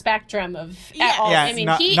in the spectrum of all. Yeah, I mean,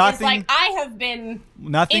 nothing- is like, I have been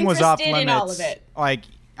Nothing was off interested limits. in all of it. Like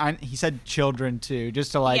he said, children too,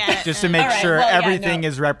 just to Yeah. just to make All right, sure well, yeah, everything no.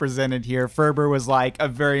 is represented here. Ferber was like a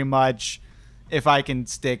very much, if I can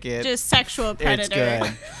stick it, Just sexual predator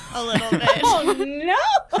good. a little bit. Oh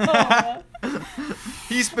no!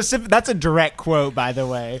 He's specific. That's a direct quote, by the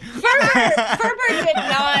way. Ferber did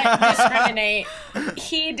not discriminate.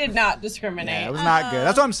 He did not discriminate. Yeah, it was not good.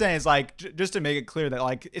 That's what I'm saying. Is like just to make it clear that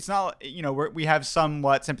like it's not, we have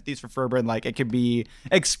somewhat sympathies for Ferber, and like it could be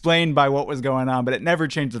explained by what was going on, but it never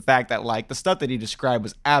changed the fact that like the stuff that he described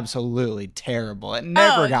was absolutely terrible. It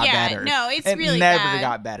never got better. No, it's it really never bad.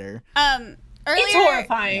 got better. It's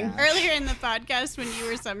horrifying. Earlier in the podcast, when you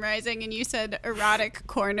were summarizing and you said erotic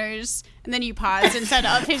corners, and then you paused and said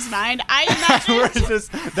 "of his mind," I We're imagined.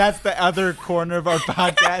 just that's the other corner of our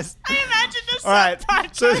podcast. I imagined a All right,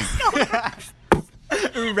 podcast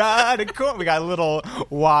going. erotic corner. We got a little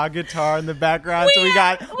wah guitar in the background. So we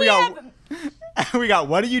got we got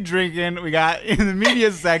what are you drinking? We got in the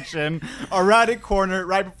media section, erotic corner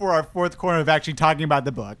right before our fourth corner of actually talking about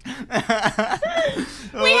the book.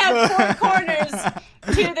 We have four corners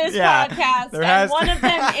to this podcast, and one of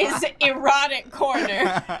them is erotic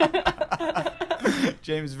corner.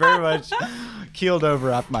 James very much keeled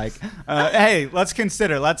up, Mike. Hey, let's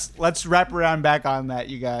consider. Let's wrap around back on that,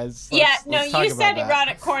 you guys. Let's talk You said about that.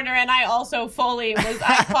 erotic corner, and I also fully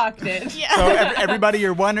I clocked it. Yeah. So everybody,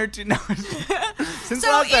 you're one or two. No. Since So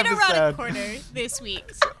last in episode. erotic corner this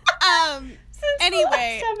week. Since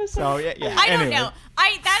Anyway, So yeah. I don't anyway. know.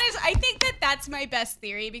 I think that's my best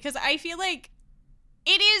theory because I feel like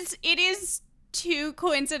it is too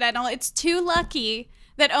coincidental. It's too lucky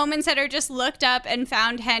that Omen Setter just looked up and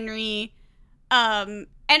found Henry, and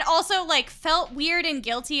also like felt weird and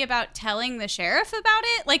guilty about telling the sheriff about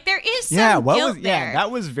it. Like there is some guilt there. That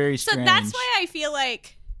was very strange. So that's why I feel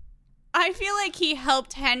like he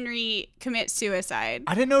helped Henry commit suicide.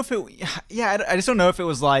 I didn't know if it. Yeah, I just don't know if it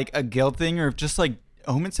was like a guilt thing or if just like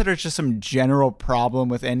Omen said there's just some general problem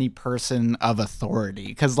with any person of authority.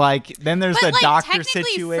 Because like then there's the doctor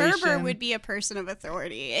situation. Ferber would be a person of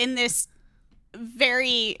authority in this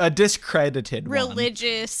very a discredited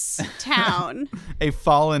religious town. A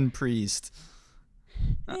fallen priest.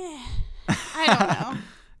 I don't know.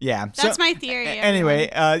 Yeah, that's my theory. Anyway,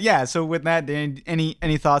 so with that, Dan,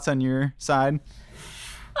 any thoughts on your side?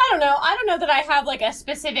 I don't know that I have like a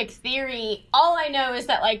specific theory. All I know is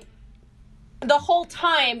that like the whole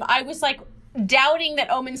time I was like doubting that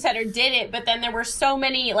Omen Setter did it, but then there were so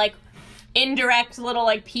many like indirect little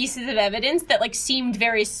like pieces of evidence that like seemed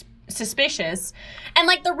very suspicious. And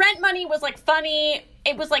like the rent money was like funny.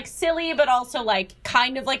 It was like silly, but also like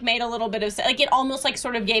kind of like made a little bit of like it almost like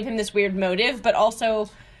sort of gave him this weird motive, but also.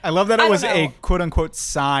 I love that it was a quote-unquote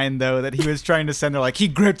sign, though, that he was trying to send her. Like, he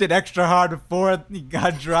gripped it extra hard before he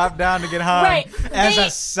got dropped down to get hung. Right. As a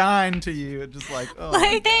sign to you. Just like, oh,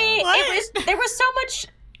 like, there was so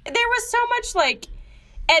much, like,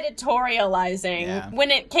 editorializing when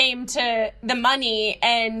it came to the money.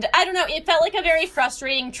 And, I don't know, it felt like a very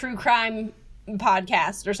frustrating true crime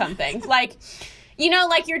podcast or something. Like... You know,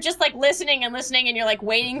 like, you're just, like, listening and you're, like,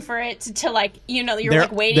 waiting for it to like, you know, you're,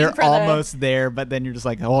 like, waiting for They're almost there, but then you're just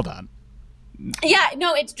like, hold on. Yeah,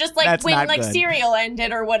 no, it's just, like, That's when, like, good. Serial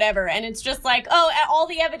ended or whatever, and it's just, like, oh, all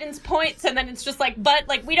the evidence points, and then it's just, like, but,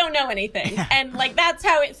 like, we don't know anything. And, like, that's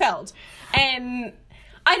how it felt. And...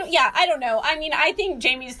 I don't know. I mean, I think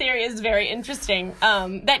Jamie's theory is very interesting.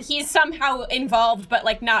 That he's somehow involved, but,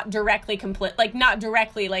 like, not directly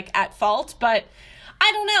at fault, but...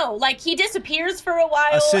 I don't know. Like, he disappears for a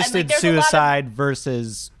while. Assisted and, like, suicide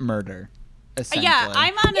versus murder, essentially. Yeah,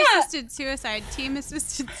 I'm on assisted suicide. Team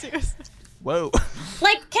assisted suicide. Whoa.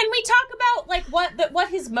 Like, can we talk about, like, what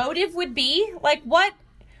his motive would be? Like, what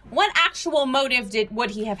actual motive would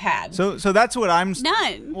he have had? So that's what I'm...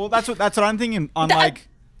 None. Well, that's what I'm thinking on, like...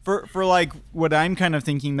 For like what I'm kind of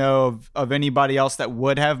thinking though of anybody else that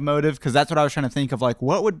would have motive, because that's what I was trying to think of, like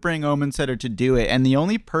what would bring Omen Setter to do it, and the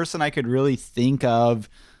only person I could really think of,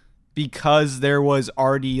 because there was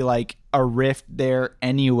already like a rift there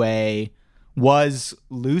anyway, was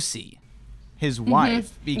Lucy, his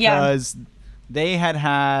wife, because they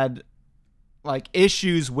had like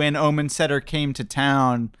issues when Omen Setter came to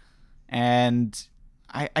town, and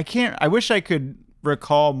I wish I could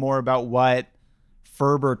recall more about what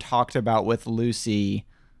Ferber talked about with Lucy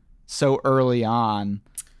so early on,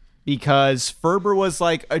 because Ferber was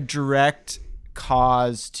like a direct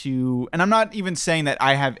cause to, and I'm not even saying that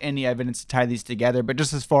I have any evidence to tie these together, but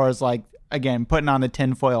just as far as like, again, putting on the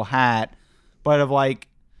tinfoil hat, but of like,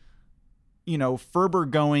 you know, Ferber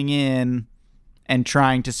going in and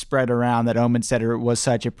trying to spread around that Omen Setter was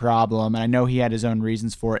such a problem. And I know he had his own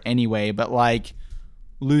reasons for it anyway, but like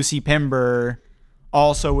Lucy Pember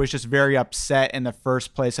also was just very upset in the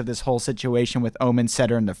first place of this whole situation with Omen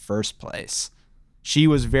Setter in the first place. She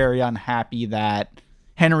was very unhappy that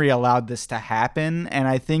Henry allowed this to happen, and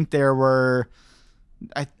I think there were...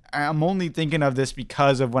 I'm only thinking of this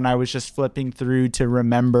because of when I was just flipping through to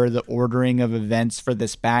remember the ordering of events for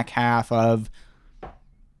this back half of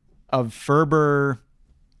Ferber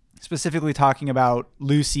specifically talking about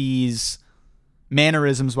Lucy's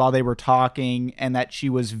mannerisms while they were talking, and that she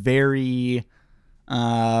was very...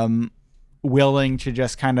 willing to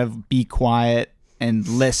just kind of be quiet and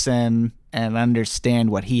listen and understand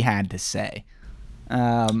what he had to say.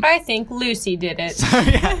 I think Lucy did it. So,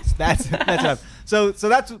 yes, that's enough. So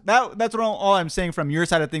that's what all I'm saying from your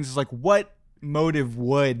side of things is like, what motive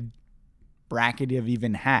would Brackett have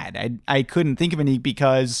even had? I couldn't think of any,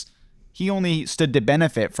 because he only stood to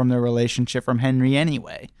benefit from the relationship from Henry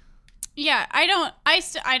anyway. Yeah, I don't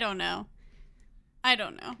know. I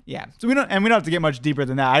don't know. Yeah. So we don't have to get much deeper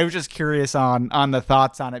than that. I was just curious on the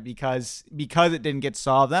thoughts on it because it didn't get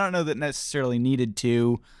solved. I don't know that necessarily needed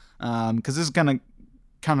to, because this is going to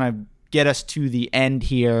kind of get us to the end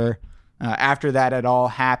here. After that it all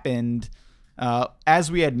happened,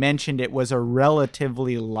 as we had mentioned, it was a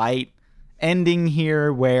relatively light ending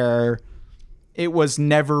here where it was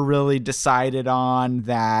never really decided on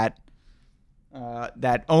that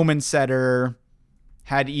Omen Setter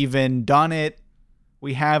had even done it.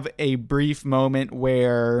 We have a brief moment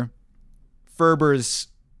where Ferber's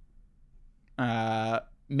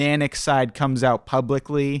manic side comes out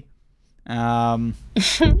publicly,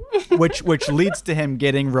 which leads to him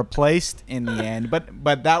getting replaced in the end.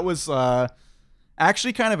 But that was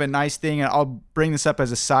actually kind of a nice thing, and I'll bring this up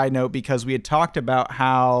as a side note because we had talked about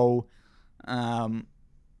how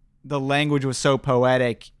the language was so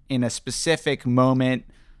poetic in a specific moment.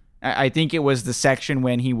 I think it was the section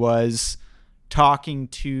when he was talking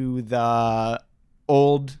to the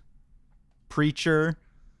old preacher,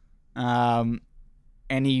 and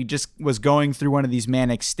he just was going through one of these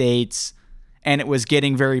manic states, and it was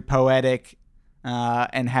getting very poetic,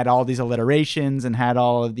 and had all these alliterations and had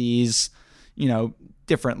all of these,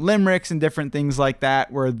 different limericks and different things like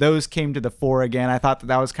that, where those came to the fore again. I thought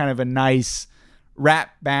that was kind of a nice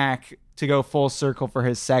wrap back to go full circle for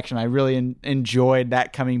his section. I really enjoyed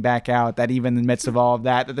that coming back out, that even in the midst of all of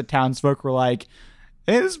that the townsfolk were like,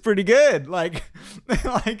 hey, this is pretty good. Like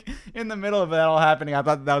in the middle of that all happening, I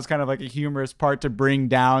thought that was kind of like a humorous part to bring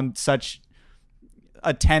down such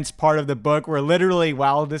a tense part of the book where literally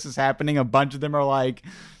while this is happening, a bunch of them are like,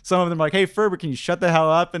 some of them are like, hey, Ferber, can you shut the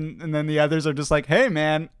hell up? And then the others are just like, hey,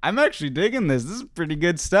 man, I'm actually digging this. This is pretty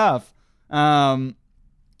good stuff. But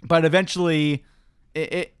eventually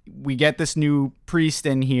we get this new priest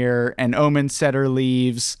in here, and Omen Setter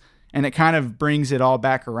leaves, and it kind of brings it all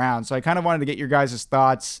back around. So I kind of wanted to get your guys'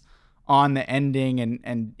 thoughts on the ending,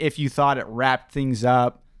 and if you thought it wrapped things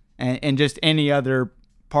up, and just any other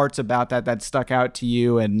parts about that stuck out to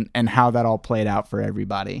you, and how that all played out for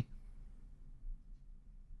everybody.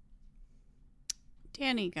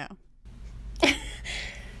 Danny, go.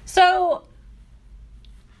 So,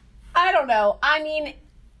 I don't know. I mean,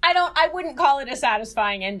 I wouldn't call it a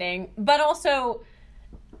satisfying ending, but also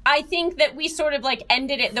I think that we sort of like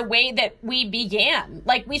ended it the way that we began.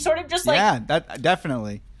 Like we sort of just like, yeah, that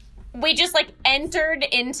definitely. We just like entered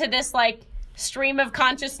into this like stream of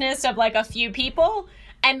consciousness of like a few people,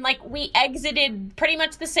 and like we exited pretty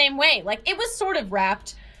much the same way. Like it was sort of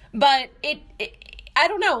wrapped, but it I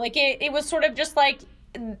don't know, like it was sort of just like,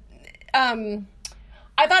 I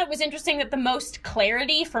thought it was interesting that the most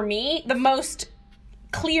clarity for me, the most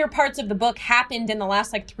clear parts of the book happened in the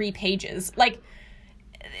last like 3 pages. Like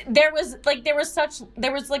there was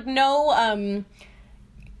no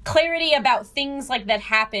clarity about things like that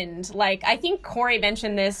happened. Like I think Corey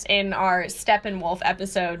mentioned this in our Steppenwolf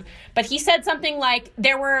episode, but he said something like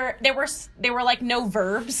there were like no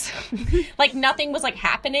verbs, like nothing was like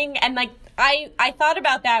happening. And like I thought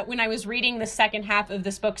about that when I was reading the second half of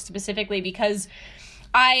this book specifically, because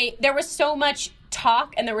there was so much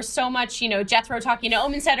talk, and there was so much, Jethro talking to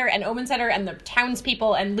Omen Setter and the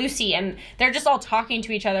townspeople and Lucy, and they're just all talking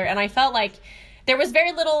to each other. And I felt like there was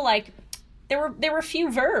very little, like, there were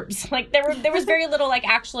few verbs. Like, there was very little, like,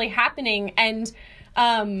 actually happening. And,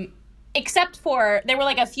 except for, there were,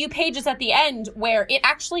 like, a few pages at the end where it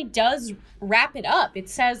actually does wrap it up. It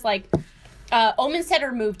says, like, Omen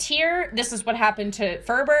Setter moved here. This is what happened to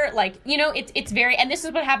Ferber. Like, it's very, and this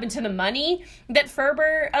is what happened to the money that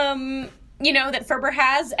Ferber, that Ferber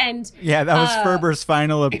has. And yeah, that was Ferber's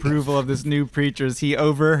final approval of this new preacher's. He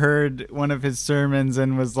overheard one of his sermons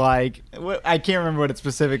and was like, I can't remember what it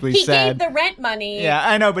specifically said. He gave the rent money. Yeah,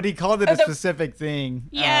 I know, but he called it a specific thing.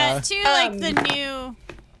 Yeah, to like the new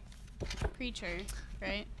preacher,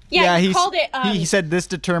 right? Yeah, he called it. He said this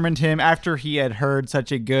determined him, after he had heard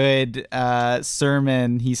such a good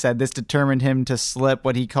sermon, he said this determined him to slip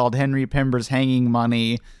what he called Henry Pember's hanging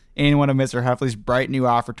money in one of Mr. Huffley's bright new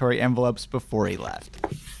offertory envelopes before he left.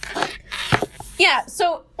 Yeah,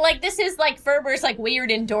 so like this is like Ferber's like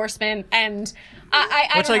weird endorsement, and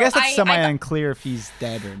I guess it's semi-unclear if he's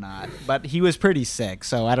dead or not, but he was pretty sick,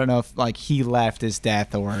 so I don't know if like he left his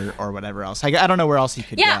death or whatever else. I don't know where else he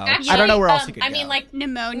could go. Actually, I don't know where else he could go. I mean, like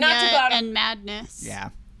pneumonia and madness. Yeah.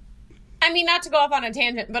 I mean, not to go off on a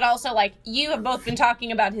tangent, but also like you have both been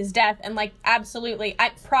talking about his death, and like absolutely,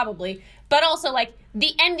 probably, but also like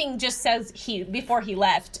the ending just says before he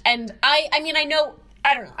left, and I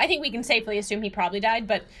don't know. I think we can safely assume he probably died,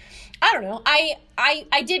 but I don't know.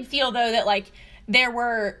 I did feel though that like there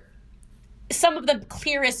were some of the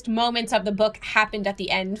clearest moments of the book happened at the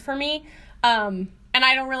end for me. And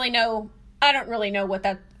I don't really know what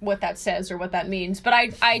that says or what that means, but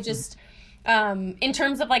I just, in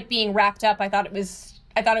terms of like being wrapped up, I thought it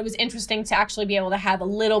was interesting to actually be able to have a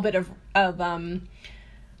little bit of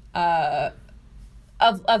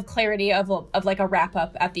clarity of like a wrap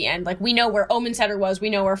up at the end. Like we know where Omen Setter was, we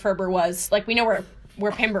know where Ferber was, like we know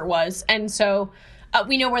where Pember was, and so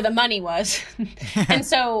we know where the money was. And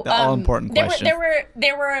so the all important question.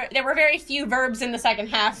 There were very few verbs in the second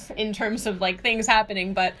half in terms of like things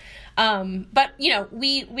happening, but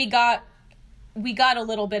we got we got a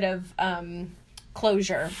little bit of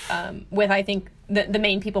closure with, I think, the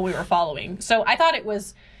main people we were following. So I thought it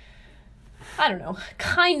was, I don't know,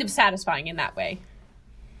 kind of satisfying in that way.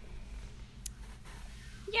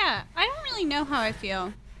 Yeah, I don't really know how I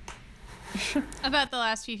feel about the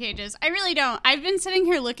last few pages. I really don't. I've been sitting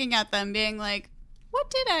here looking at them being like, what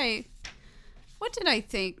did I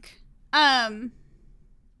think? I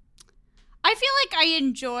feel like I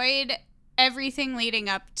enjoyed everything leading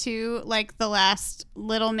up to like the last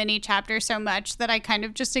little mini chapter so much that I kind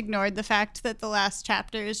of just ignored the fact that the last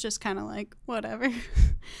chapter is just kind of like whatever.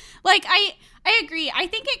 Like I agree. I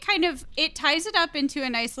think it ties it up into a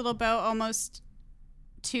nice little bow almost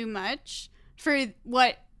too much for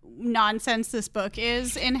what nonsense this book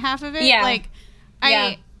is in half of it. Yeah. Like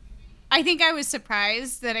Yeah. I think I was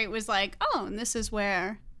surprised that it was like, oh, and this is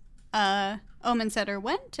where Omensetter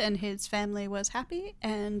went and his family was happy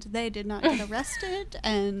and they did not get arrested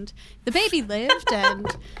and the baby lived and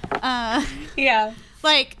Yeah.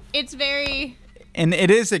 like it's very. And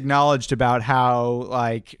it is acknowledged about how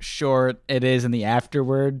like short it is in the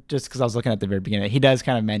afterword. Just because I was looking at the very beginning, he does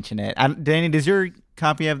kind of mention it. Danny, does your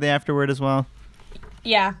copy have the afterword as well?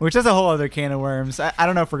 Yeah. Which is a whole other can of worms. I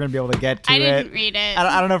don't know if we're going to be able to get to it. I didn't read it.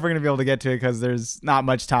 I don't know if we're going to be able to get to it because there's not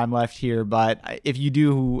much time left here. But if you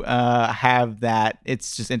do have that,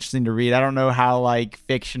 it's just interesting to read. I don't know how like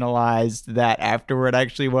fictionalized that afterword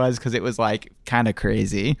actually was because it was like kind of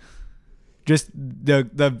crazy. Just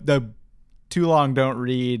the too long don't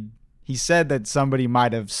read. He said that somebody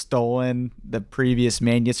might have stolen the previous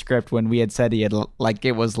manuscript when we had said he had like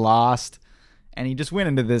it was lost, and he just went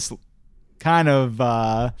into this kind of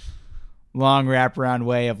long wraparound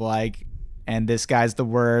way of like, and this guy's the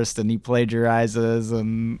worst, and he plagiarizes,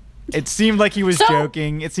 and it seemed like he was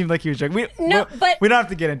joking. It seemed like he was joking. We don't have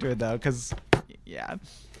to get into it though, because yeah.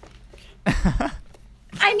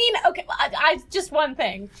 I mean, okay, I just one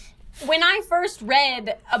thing. When I first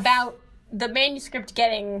read about the manuscript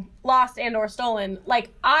getting lost and or stolen, like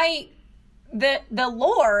the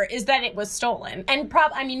lore is that it was stolen, and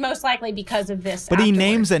most likely because of this. But he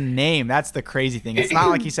names a name. That's the crazy thing. It's not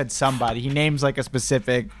like he said somebody. He names like a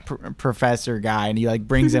specific professor guy, and he like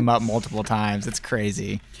brings him up multiple times. It's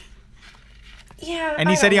crazy. Yeah. And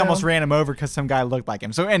he said he almost ran him over because some guy looked like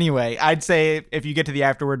him. So anyway, I'd say if you get to the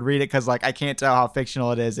afterword, read it because like I can't tell how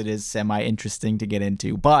fictional it is. It is semi-interesting to get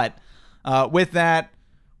into. But with that,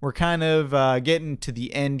 we're kind of getting to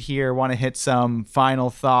the end here. Want to hit some final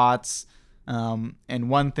thoughts. And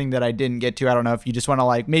one thing that I didn't get to, I don't know if you just want to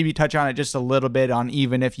like maybe touch on it just a little bit on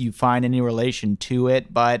even if you find any relation to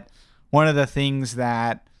it. But one of the things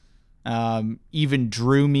that even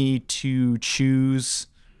drew me to choose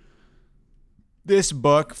this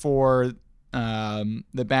book for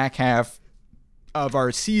the back half of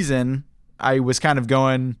our season, I was kind of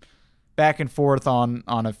going back and forth on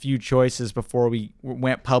a few choices before we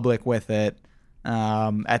went public with it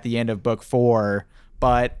at the end of book 4.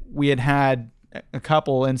 But we had a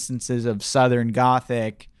couple instances of Southern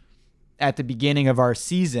Gothic at the beginning of our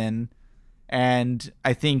season, and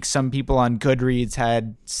I think some people on Goodreads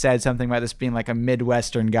had said something about this being like a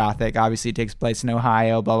Midwestern Gothic. Obviously, it takes place in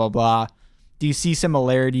Ohio, blah, blah, blah. Do you see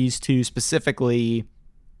similarities to specifically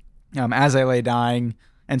As I Lay Dying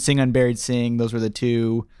and Sing Unburied Sing? Those were the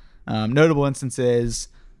two notable instances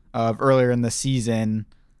of earlier in the season.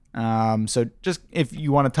 So just if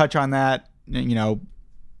you want to touch on that, you know,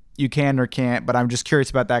 you can or can't, but I'm just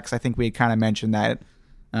curious about that because I think we had kind of mentioned that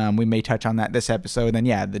we may touch on that this episode. And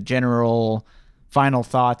yeah, the general final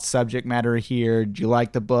thoughts, subject matter here. Do you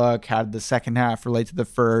like the book? How did the second half relate to the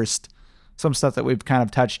first? Some stuff that we've kind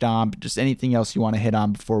of touched on, but just anything else you want to hit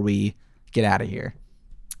on before we get out of here.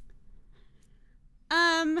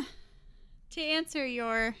 To answer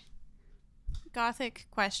your Gothic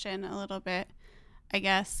question a little bit, I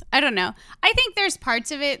guess. I don't know. I think there's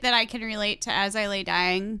parts of it that I can relate to As I Lay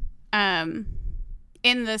Dying,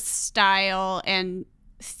 in the style and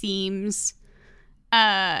themes.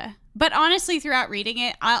 But honestly, throughout reading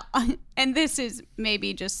it, and this is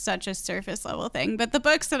maybe just such a surface level thing, but the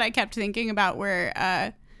books that I kept thinking about were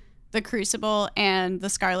The Crucible and The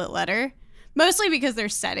Scarlet Letter. Mostly because their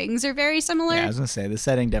settings are very similar. Yeah, I was going to say, the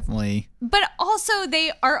setting definitely. But also,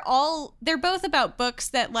 they're both about books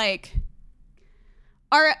that, like,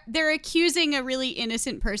 they're accusing a really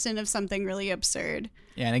innocent person of something really absurd.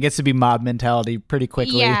 Yeah, and it gets to be mob mentality pretty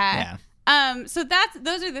quickly. Yeah. So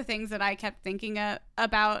those are the things that I kept thinking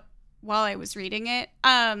about while I was reading it,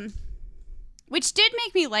 which did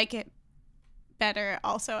make me like it better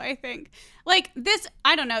also, I think. Like this,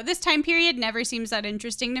 I don't know, this time period never seems that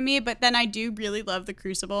interesting to me, but then I do really love The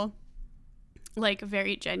Crucible, like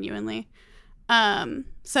very genuinely.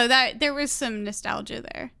 So that there was some nostalgia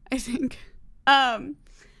there, I think. I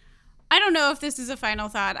don't know if this is a final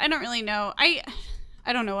thought. I don't really know. I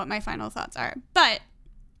don't know what my final thoughts are, but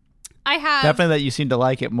I have definitely that you seem to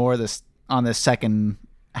like it more on this second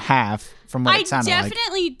half from what it sounded like. I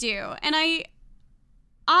definitely do. And I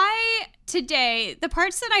today, the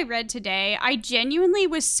parts that I read today, I genuinely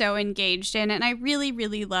was so engaged in and I really,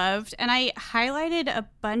 really loved. And I highlighted a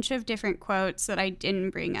bunch of different quotes that I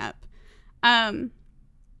didn't bring up.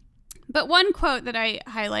 But one quote that I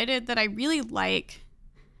highlighted that I really like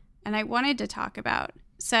and I wanted to talk about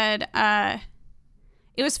said,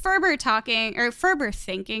 it was Ferber talking, or Ferber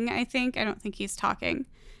thinking, I think. I don't think he's talking.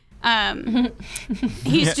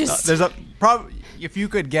 He's just there's a probably, if you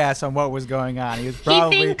could guess on what was going on, he was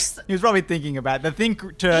probably thinking about the thing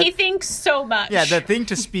to he thinks so much. Yeah, the thing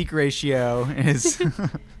to speak ratio is so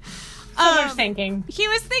much thinking. He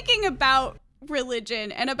was thinking about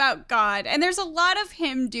religion and about God, and there's a lot of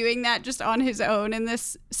him doing that just on his own in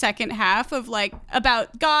this second half of like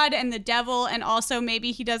about God and the devil, and also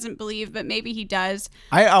maybe he doesn't believe but maybe he does.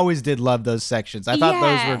 I always did love those sections. I thought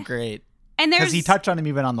those were great. And because he touched on him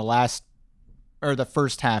even on the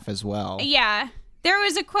first half as well. Yeah. There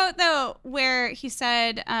was a quote, though, where he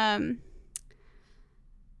said,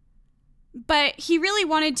 but he really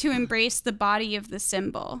wanted to embrace the body of the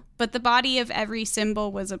symbol, but the body of every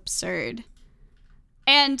symbol was absurd.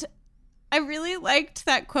 And I really liked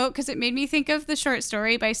that quote because it made me think of the short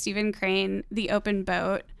story by Stephen Crane, The Open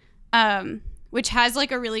Boat, which has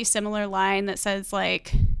like a really similar line that says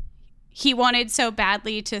like, he wanted so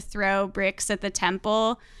badly to throw bricks at the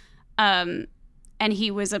temple, and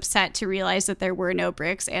he was upset to realize that there were no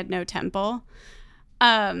bricks and no temple.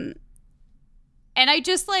 And I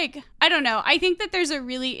just like, I don't know. I think that there's a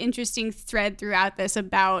really interesting thread throughout this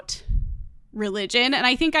about religion. And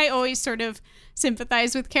I think I always sort of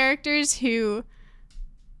sympathize with characters who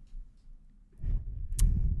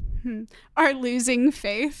are losing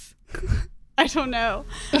faith. I don't know.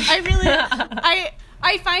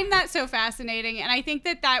 I find that so fascinating, and I think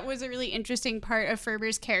that was a really interesting part of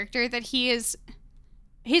Ferber's character, that his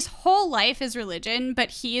whole life is religion, but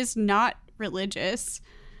he is not religious.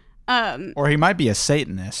 Or he might be a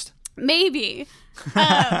Satanist. Maybe.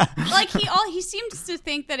 Like he seems to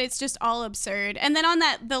think that it's just all absurd. And then on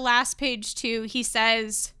the last page too, he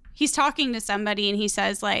says, he's talking to somebody and he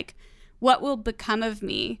says like, what will become of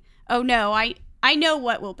me? Oh no, I know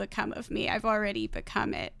what will become of me. I've already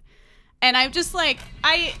become it. And I'm just like,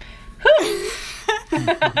 I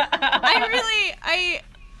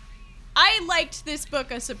liked this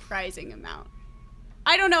book a surprising amount.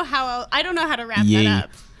 I don't know how to wrap that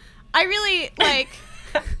up. I really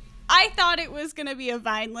I thought it was going to be a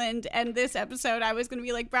Vineland, and this episode I was going to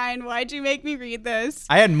be like, Brian, why'd you make me read this?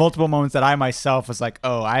 I had multiple moments that I myself was like,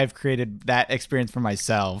 oh, I have created that experience for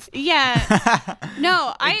myself. Yeah.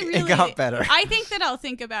 No, it got better. I think that I'll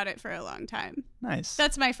think about it for a long time. Nice.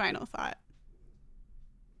 That's my final thought.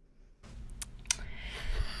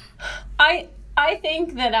 I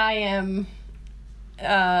think that I am,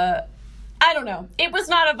 I don't know. It was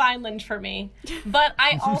not a Vineland for me, but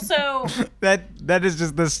I also that is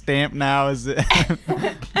just the stamp now. Is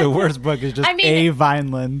the worst book is just a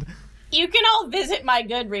Vineland. You can all visit my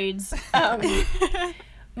Goodreads,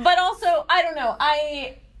 but also I don't know.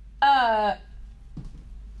 I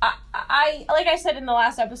like I said in the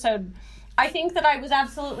last episode, I think that I was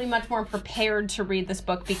absolutely much more prepared to read this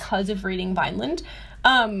book because of reading Vineland.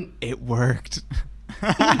 It worked.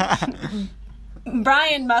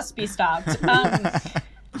 Brian must be stopped. I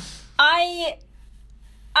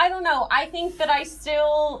don't know. I think that I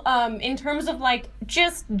still, in terms of like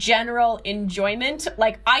just general enjoyment,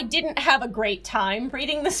 like I didn't have a great time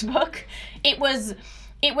reading this book. It was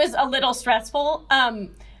a little stressful.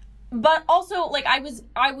 But also like I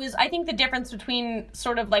think the difference between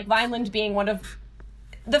sort of like Vineland being one of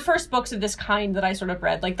the first books of this kind that I sort of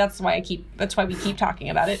read, like that's why we keep talking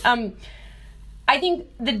about it. I think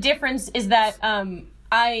the difference is that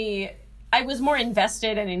I was more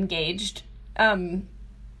invested and engaged in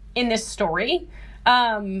this story,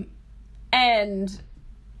 and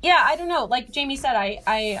yeah, I don't know. Like Jamie said,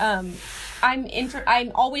 I'm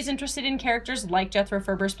always interested in characters like Jethro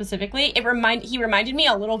Ferber specifically. He reminded me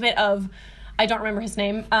a little bit of, I don't remember his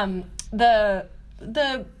name, the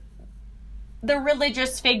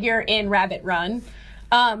religious figure in Rabbit Run.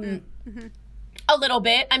 A little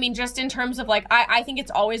bit. I mean, just in terms of like, I think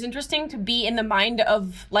it's always interesting to be in the mind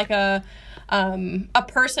of like a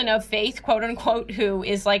person of faith, quote unquote, who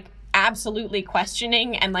is like absolutely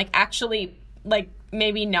questioning and like actually like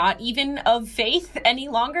maybe not even of faith any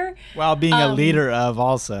longer. While being a leader of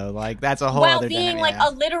also, like, that's a whole While other being dynamic.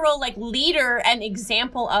 like a literal like leader and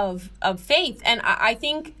example of faith. And I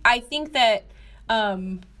think that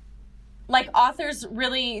like authors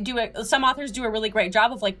really do it. Some authors do a really great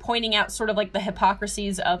job of like pointing out sort of like the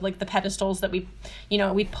hypocrisies of like the pedestals that we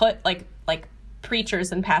put like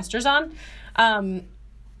preachers and pastors on.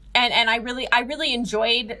 And I really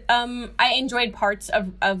enjoyed I enjoyed parts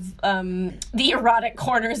of the erotic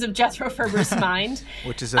corners of Jethro Ferber's mind,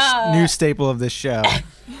 which is a new staple of this show.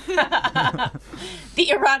 The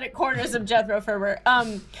erotic corners of Jethro Ferber.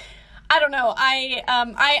 I don't know.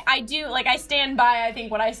 I do, like, I stand by, I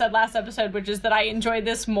think, what I said last episode, which is that I enjoyed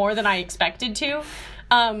this more than I expected to.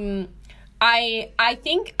 I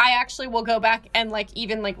think I actually will go back and like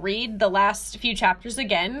even like read the last few chapters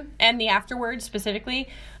again and the afterwards specifically.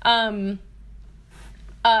 Just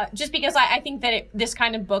because I think that this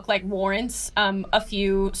kind of book like warrants a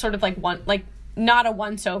few sort of like not a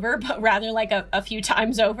once over, but rather like a few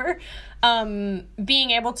times over.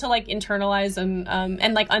 Being able to like internalize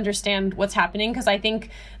and like understand what's happening, because I think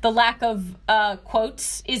the lack of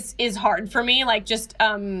quotes is hard for me, like just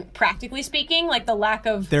practically speaking, like the lack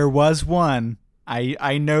of. There was one.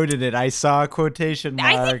 I noted it. I saw a quotation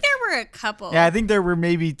mark. I think there were a couple. Yeah, I think there were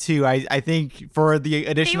maybe two. I think for the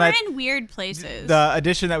edition they were in weird places. The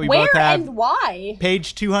edition that we Where both have. and why?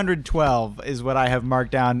 Page 212 is what I have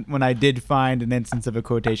marked down when I did find an instance of a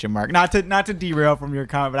quotation mark. Not to derail from your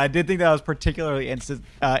comment, but I did think that was particularly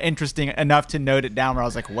interesting enough to note it down where I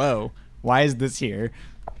was like, whoa, why is this here?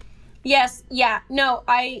 Yes, yeah. No,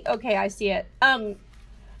 I see it.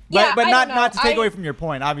 But I not to take away from your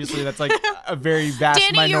point. Obviously, that's like a very vast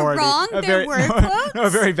Danny, minority. You're wrong. There were quotes a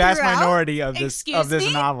very vast throughout? minority of this Excuse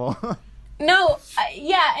me? novel. No,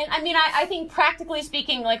 yeah, and I mean, I think practically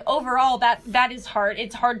speaking, like overall, that is hard.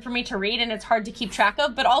 It's hard for me to read, and it's hard to keep track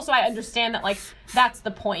of. But also, I understand that like that's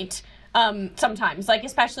the point. Sometimes, like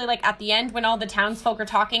especially like at the end when all the townsfolk are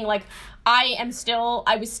talking, like I was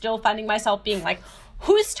still finding myself being like,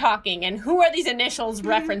 who's talking and who are these initials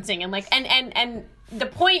referencing, and like and the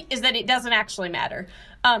point is that it doesn't actually matter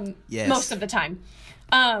Yes. most of the time.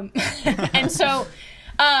 And so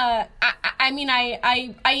I mean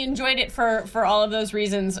I enjoyed it for all of those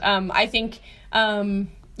reasons. I think I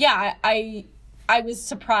was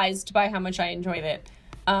surprised by how much I enjoyed it.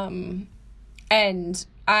 And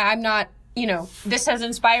I'm not, this has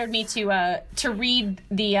inspired me to read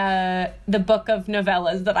the book of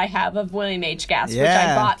novellas that I have of William H. Gass, which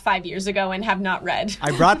I bought 5 years ago and have not read.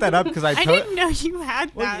 I brought that up because I didn't know you had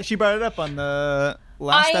that. Well, she brought it up on the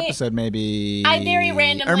last episode, maybe. I very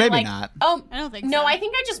randomly, or maybe not. Oh, I don't think no, so. I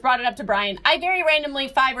think I just brought it up to Brian. I very randomly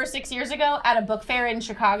 5 or 6 years ago at a book fair in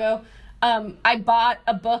Chicago, I bought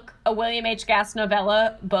a William H. Gass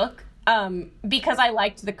novella book because I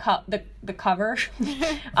liked the cover.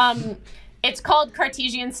 It's called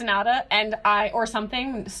Cartesian Sonata, or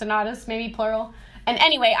something, sonatas, maybe plural. And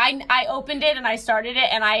anyway, I opened it and I started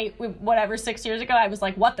it, and 6 years ago, I was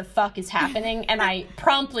like, what the fuck is happening? And I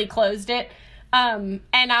promptly closed it. And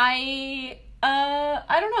I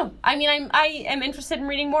don't know. I mean, I am interested in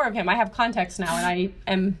reading more of him. I have context now,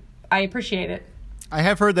 and I appreciate it. I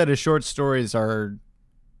have heard that his short stories are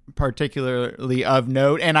particularly of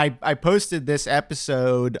note, and I posted this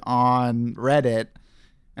episode on Reddit,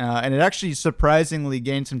 and it actually surprisingly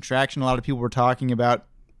gained some traction. A lot of people were talking about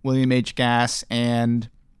William H. Gass, and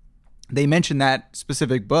they mentioned that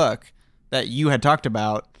specific book that you had talked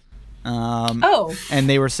about. And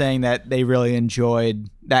they were saying that they really enjoyed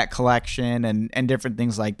that collection and different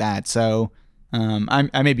things like that. So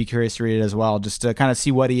I may be curious to read it as well, just to kind of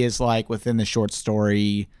see what he is like within the short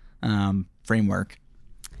story framework.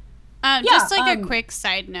 Just like a quick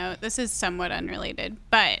side note, this is somewhat unrelated,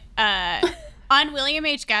 but on William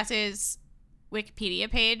H. Gass's Wikipedia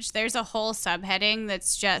page, there's a whole subheading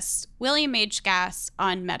that's just William H. Gass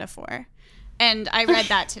on metaphor. And I read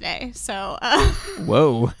that today, so...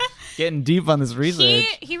 Whoa, getting deep on this research.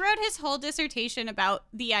 He wrote his whole dissertation about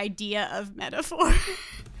the idea of metaphor.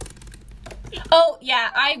 Oh,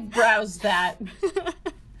 yeah, I browsed that.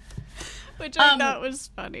 Which I thought was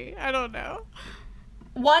funny. I don't know.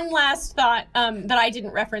 One last thought that I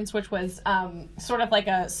didn't reference, which was sort of like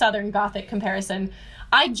a Southern Gothic comparison.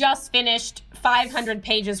 I just finished 500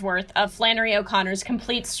 pages worth of Flannery O'Connor's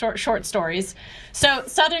complete short stories. So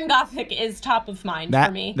Southern Gothic is top of mind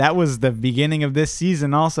for me. That was the beginning of this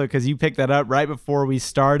season also, because you picked that up right before we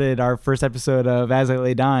started our first episode of As I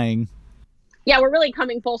Lay Dying. Yeah, we're really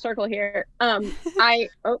coming full circle here.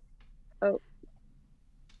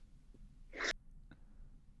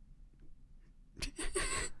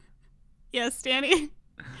 Yes, Danny?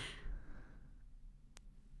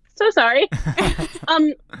 So sorry.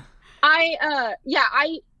 I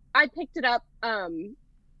picked it up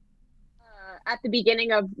at the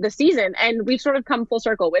beginning of the season, and we've sort of come full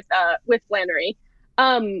circle with Flannery.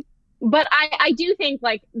 But I do think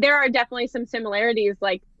like there are definitely some similarities.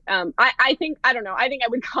 Like I think I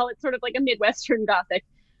would call it sort of like a Midwestern Gothic,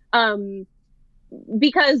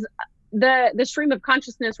 because the stream of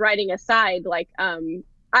consciousness writing aside, like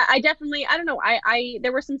I definitely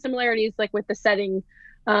there were some similarities like with the setting,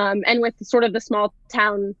 and with sort of the small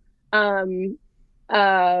town,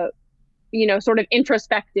 sort of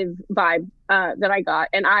introspective vibe that I got.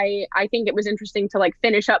 And I think it was interesting to like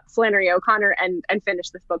finish up Flannery O'Connor and finish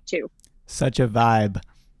this book too. Such a vibe.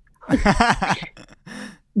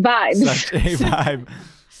 Vibes. Such a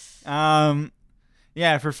vibe.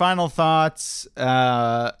 Yeah, for final thoughts,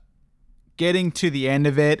 getting to the end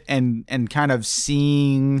of it and kind of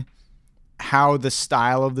seeing how the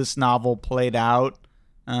style of this novel played out.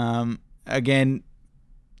 Again,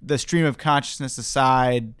 the stream of consciousness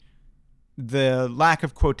aside, the lack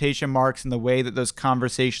of quotation marks and the way that those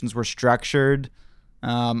conversations were structured,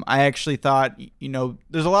 I actually thought,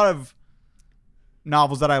 there's a lot of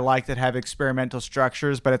novels that I like that have experimental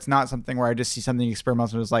structures, but it's not something where I just see something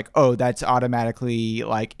experimental and it's like, oh, that's automatically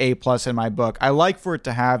like A+ in my book. I like for it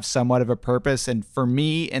to have somewhat of a purpose, and for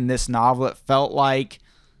me in this novel, it felt like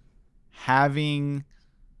having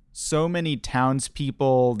so many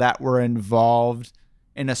townspeople that were involved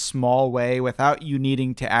in a small way without you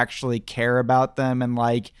needing to actually care about them and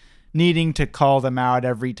like needing to call them out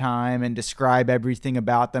every time and describe everything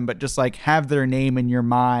about them, but just like have their name in your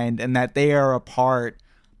mind and that they are a part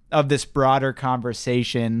of this broader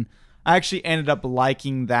conversation. I actually ended up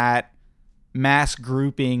liking that mass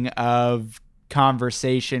grouping of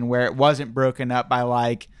conversation where it wasn't broken up by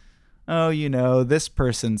like, oh, this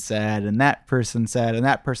person said and that person said and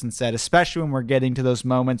that person said, especially when we're getting to those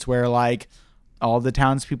moments where like all the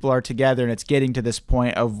townspeople are together and it's getting to this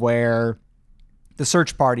point of where the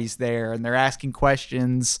search party's there and they're asking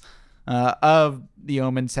questions of the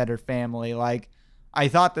Omensetter family. Like, I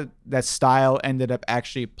thought that style ended up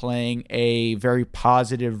actually playing a very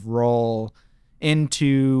positive role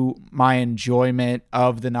into my enjoyment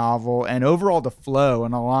of the novel and overall the flow,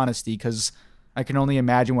 in all honesty, because I can only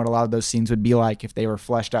imagine what a lot of those scenes would be like if they were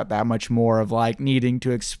fleshed out that much more, of like needing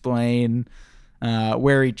to explain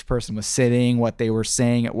where each person was sitting, what they were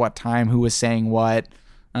saying at what time, who was saying what.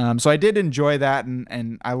 So I did enjoy that,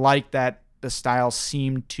 and I like that the style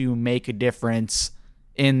seemed to make a difference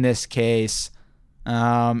in this case.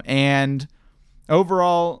 And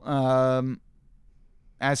overall,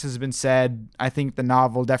 as has been said, I think the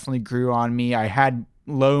novel definitely grew on me. I had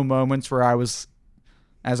low moments where I was,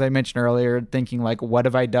 as I mentioned earlier, thinking like, what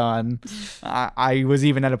have I done? I was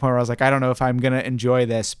even at a point where I was like, I don't know if I'm going to enjoy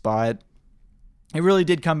this, but it really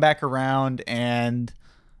did come back around, and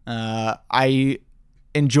I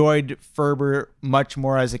enjoyed Ferber much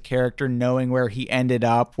more as a character, knowing where he ended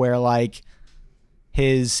up, where like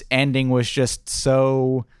his ending was just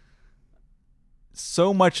so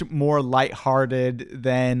much more lighthearted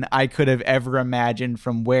than I could have ever imagined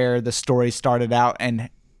from where the story started out and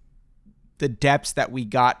the depths that we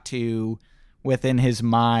got to within his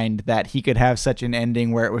mind, that he could have such an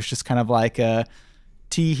ending where it was just kind of like a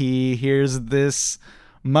tee-hee, here's this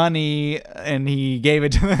money, and he gave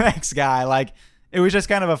it to the next guy. Like, it was just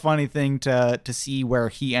kind of a funny thing to see where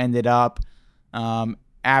he ended up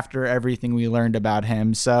after everything we learned about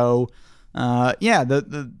him. So,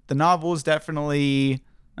 the novel is definitely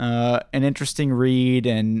an interesting read,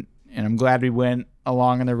 and I'm glad we went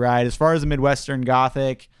along on the ride. As far as the Midwestern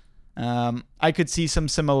Gothic, I could see some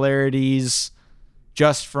similarities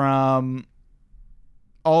just from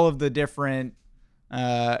all of the different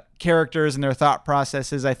characters and their thought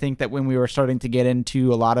processes. I think that when we were starting to get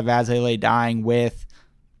into a lot of As I Lay Dying, with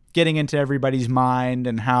getting into everybody's mind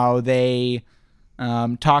and how they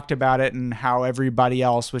talked about it, and how everybody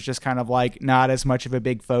else was just kind of like not as much of a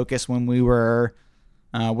big focus when we were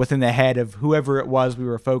within the head of whoever it was we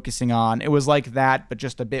were focusing on. It was like that, but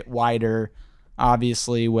just a bit wider,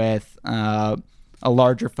 obviously, with a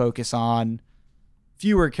larger focus on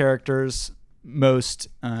fewer characters, most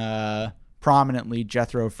prominently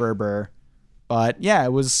Jethro Ferber. But yeah,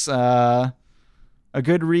 it was a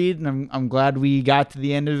good read, and I'm glad we got to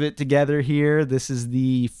the end of it together here. This is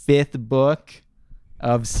the 5th book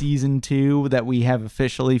of season 2 that we have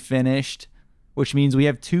officially finished, which means we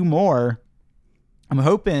have 2 more. I'm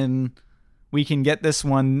hoping we can get this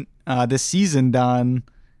one, this season, done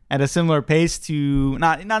at a similar pace to,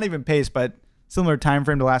 not even pace, but similar time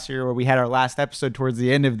frame to last year, where we had our last episode towards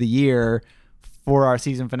the end of the year for our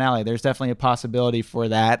season finale. There's definitely a possibility for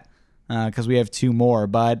that. because we have 2 more.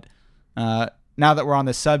 But now that we're on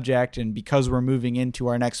the subject, and because we're moving into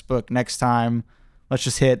our next book next time, let's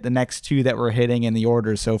just hit the next 2 that we're hitting in the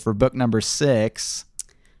order. So for book number 6,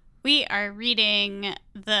 we are reading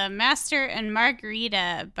The Master and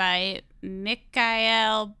Margarita by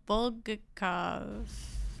Mikhail Bulgakov.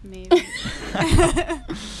 Maybe.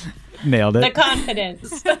 Nailed The it.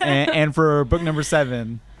 confidence. And for book number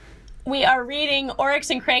 7, We are reading Oryx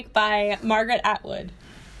and Crake by Margaret Atwood.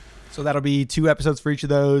 so that'll be 2 episodes for each of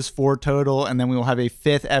those, 4 total, and then we will have a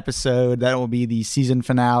 5th episode. That will be the season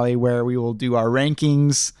finale where we will do our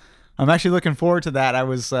rankings. I'm actually looking forward to that. I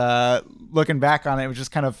was looking back on it. It was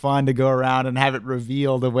just kind of fun to go around and have it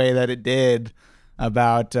reveal the way that it did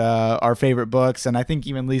about our favorite books, and I think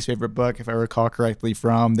even least favorite book, if I recall correctly,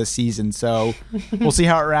 from the season. So we'll see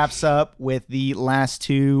how it wraps up with the last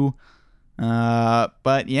 2.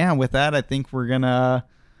 But yeah, with that, I think we're going to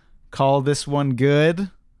call this one good.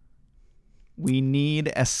 We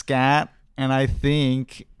need a scat, and I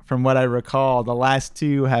think, from what I recall, the last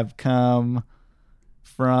 2 have come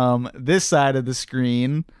from this side of the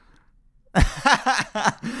screen.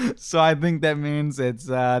 So I think that means it's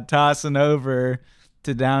tossing over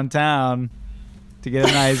to downtown to get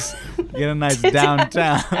a nice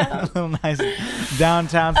downtown a little nice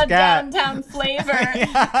downtown A scat. downtown flavor.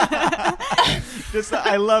 Just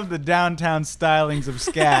I love the downtown stylings of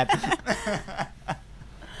scat.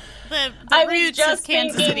 The I was roots just of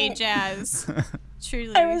Kansas City thinking- jazz.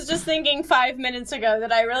 Truly. I was just thinking 5 minutes ago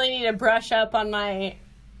that I really need to brush up on my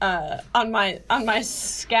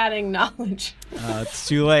scatting knowledge. It's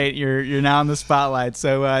too late. You're now in the spotlight.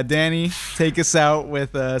 So Danny, take us out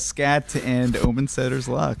with scat to end Omen Setter's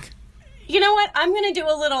luck. You know what? I'm gonna do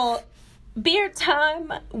a little beer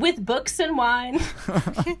time with books and wine.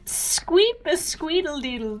 Squeep a squeedle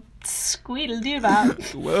doodle squeedle doo bop.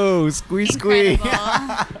 Whoa, squeeze squeeze.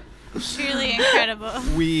 Incredible. Truly incredible.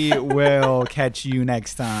 We will catch you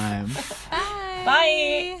next time.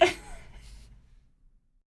 Bye. Bye.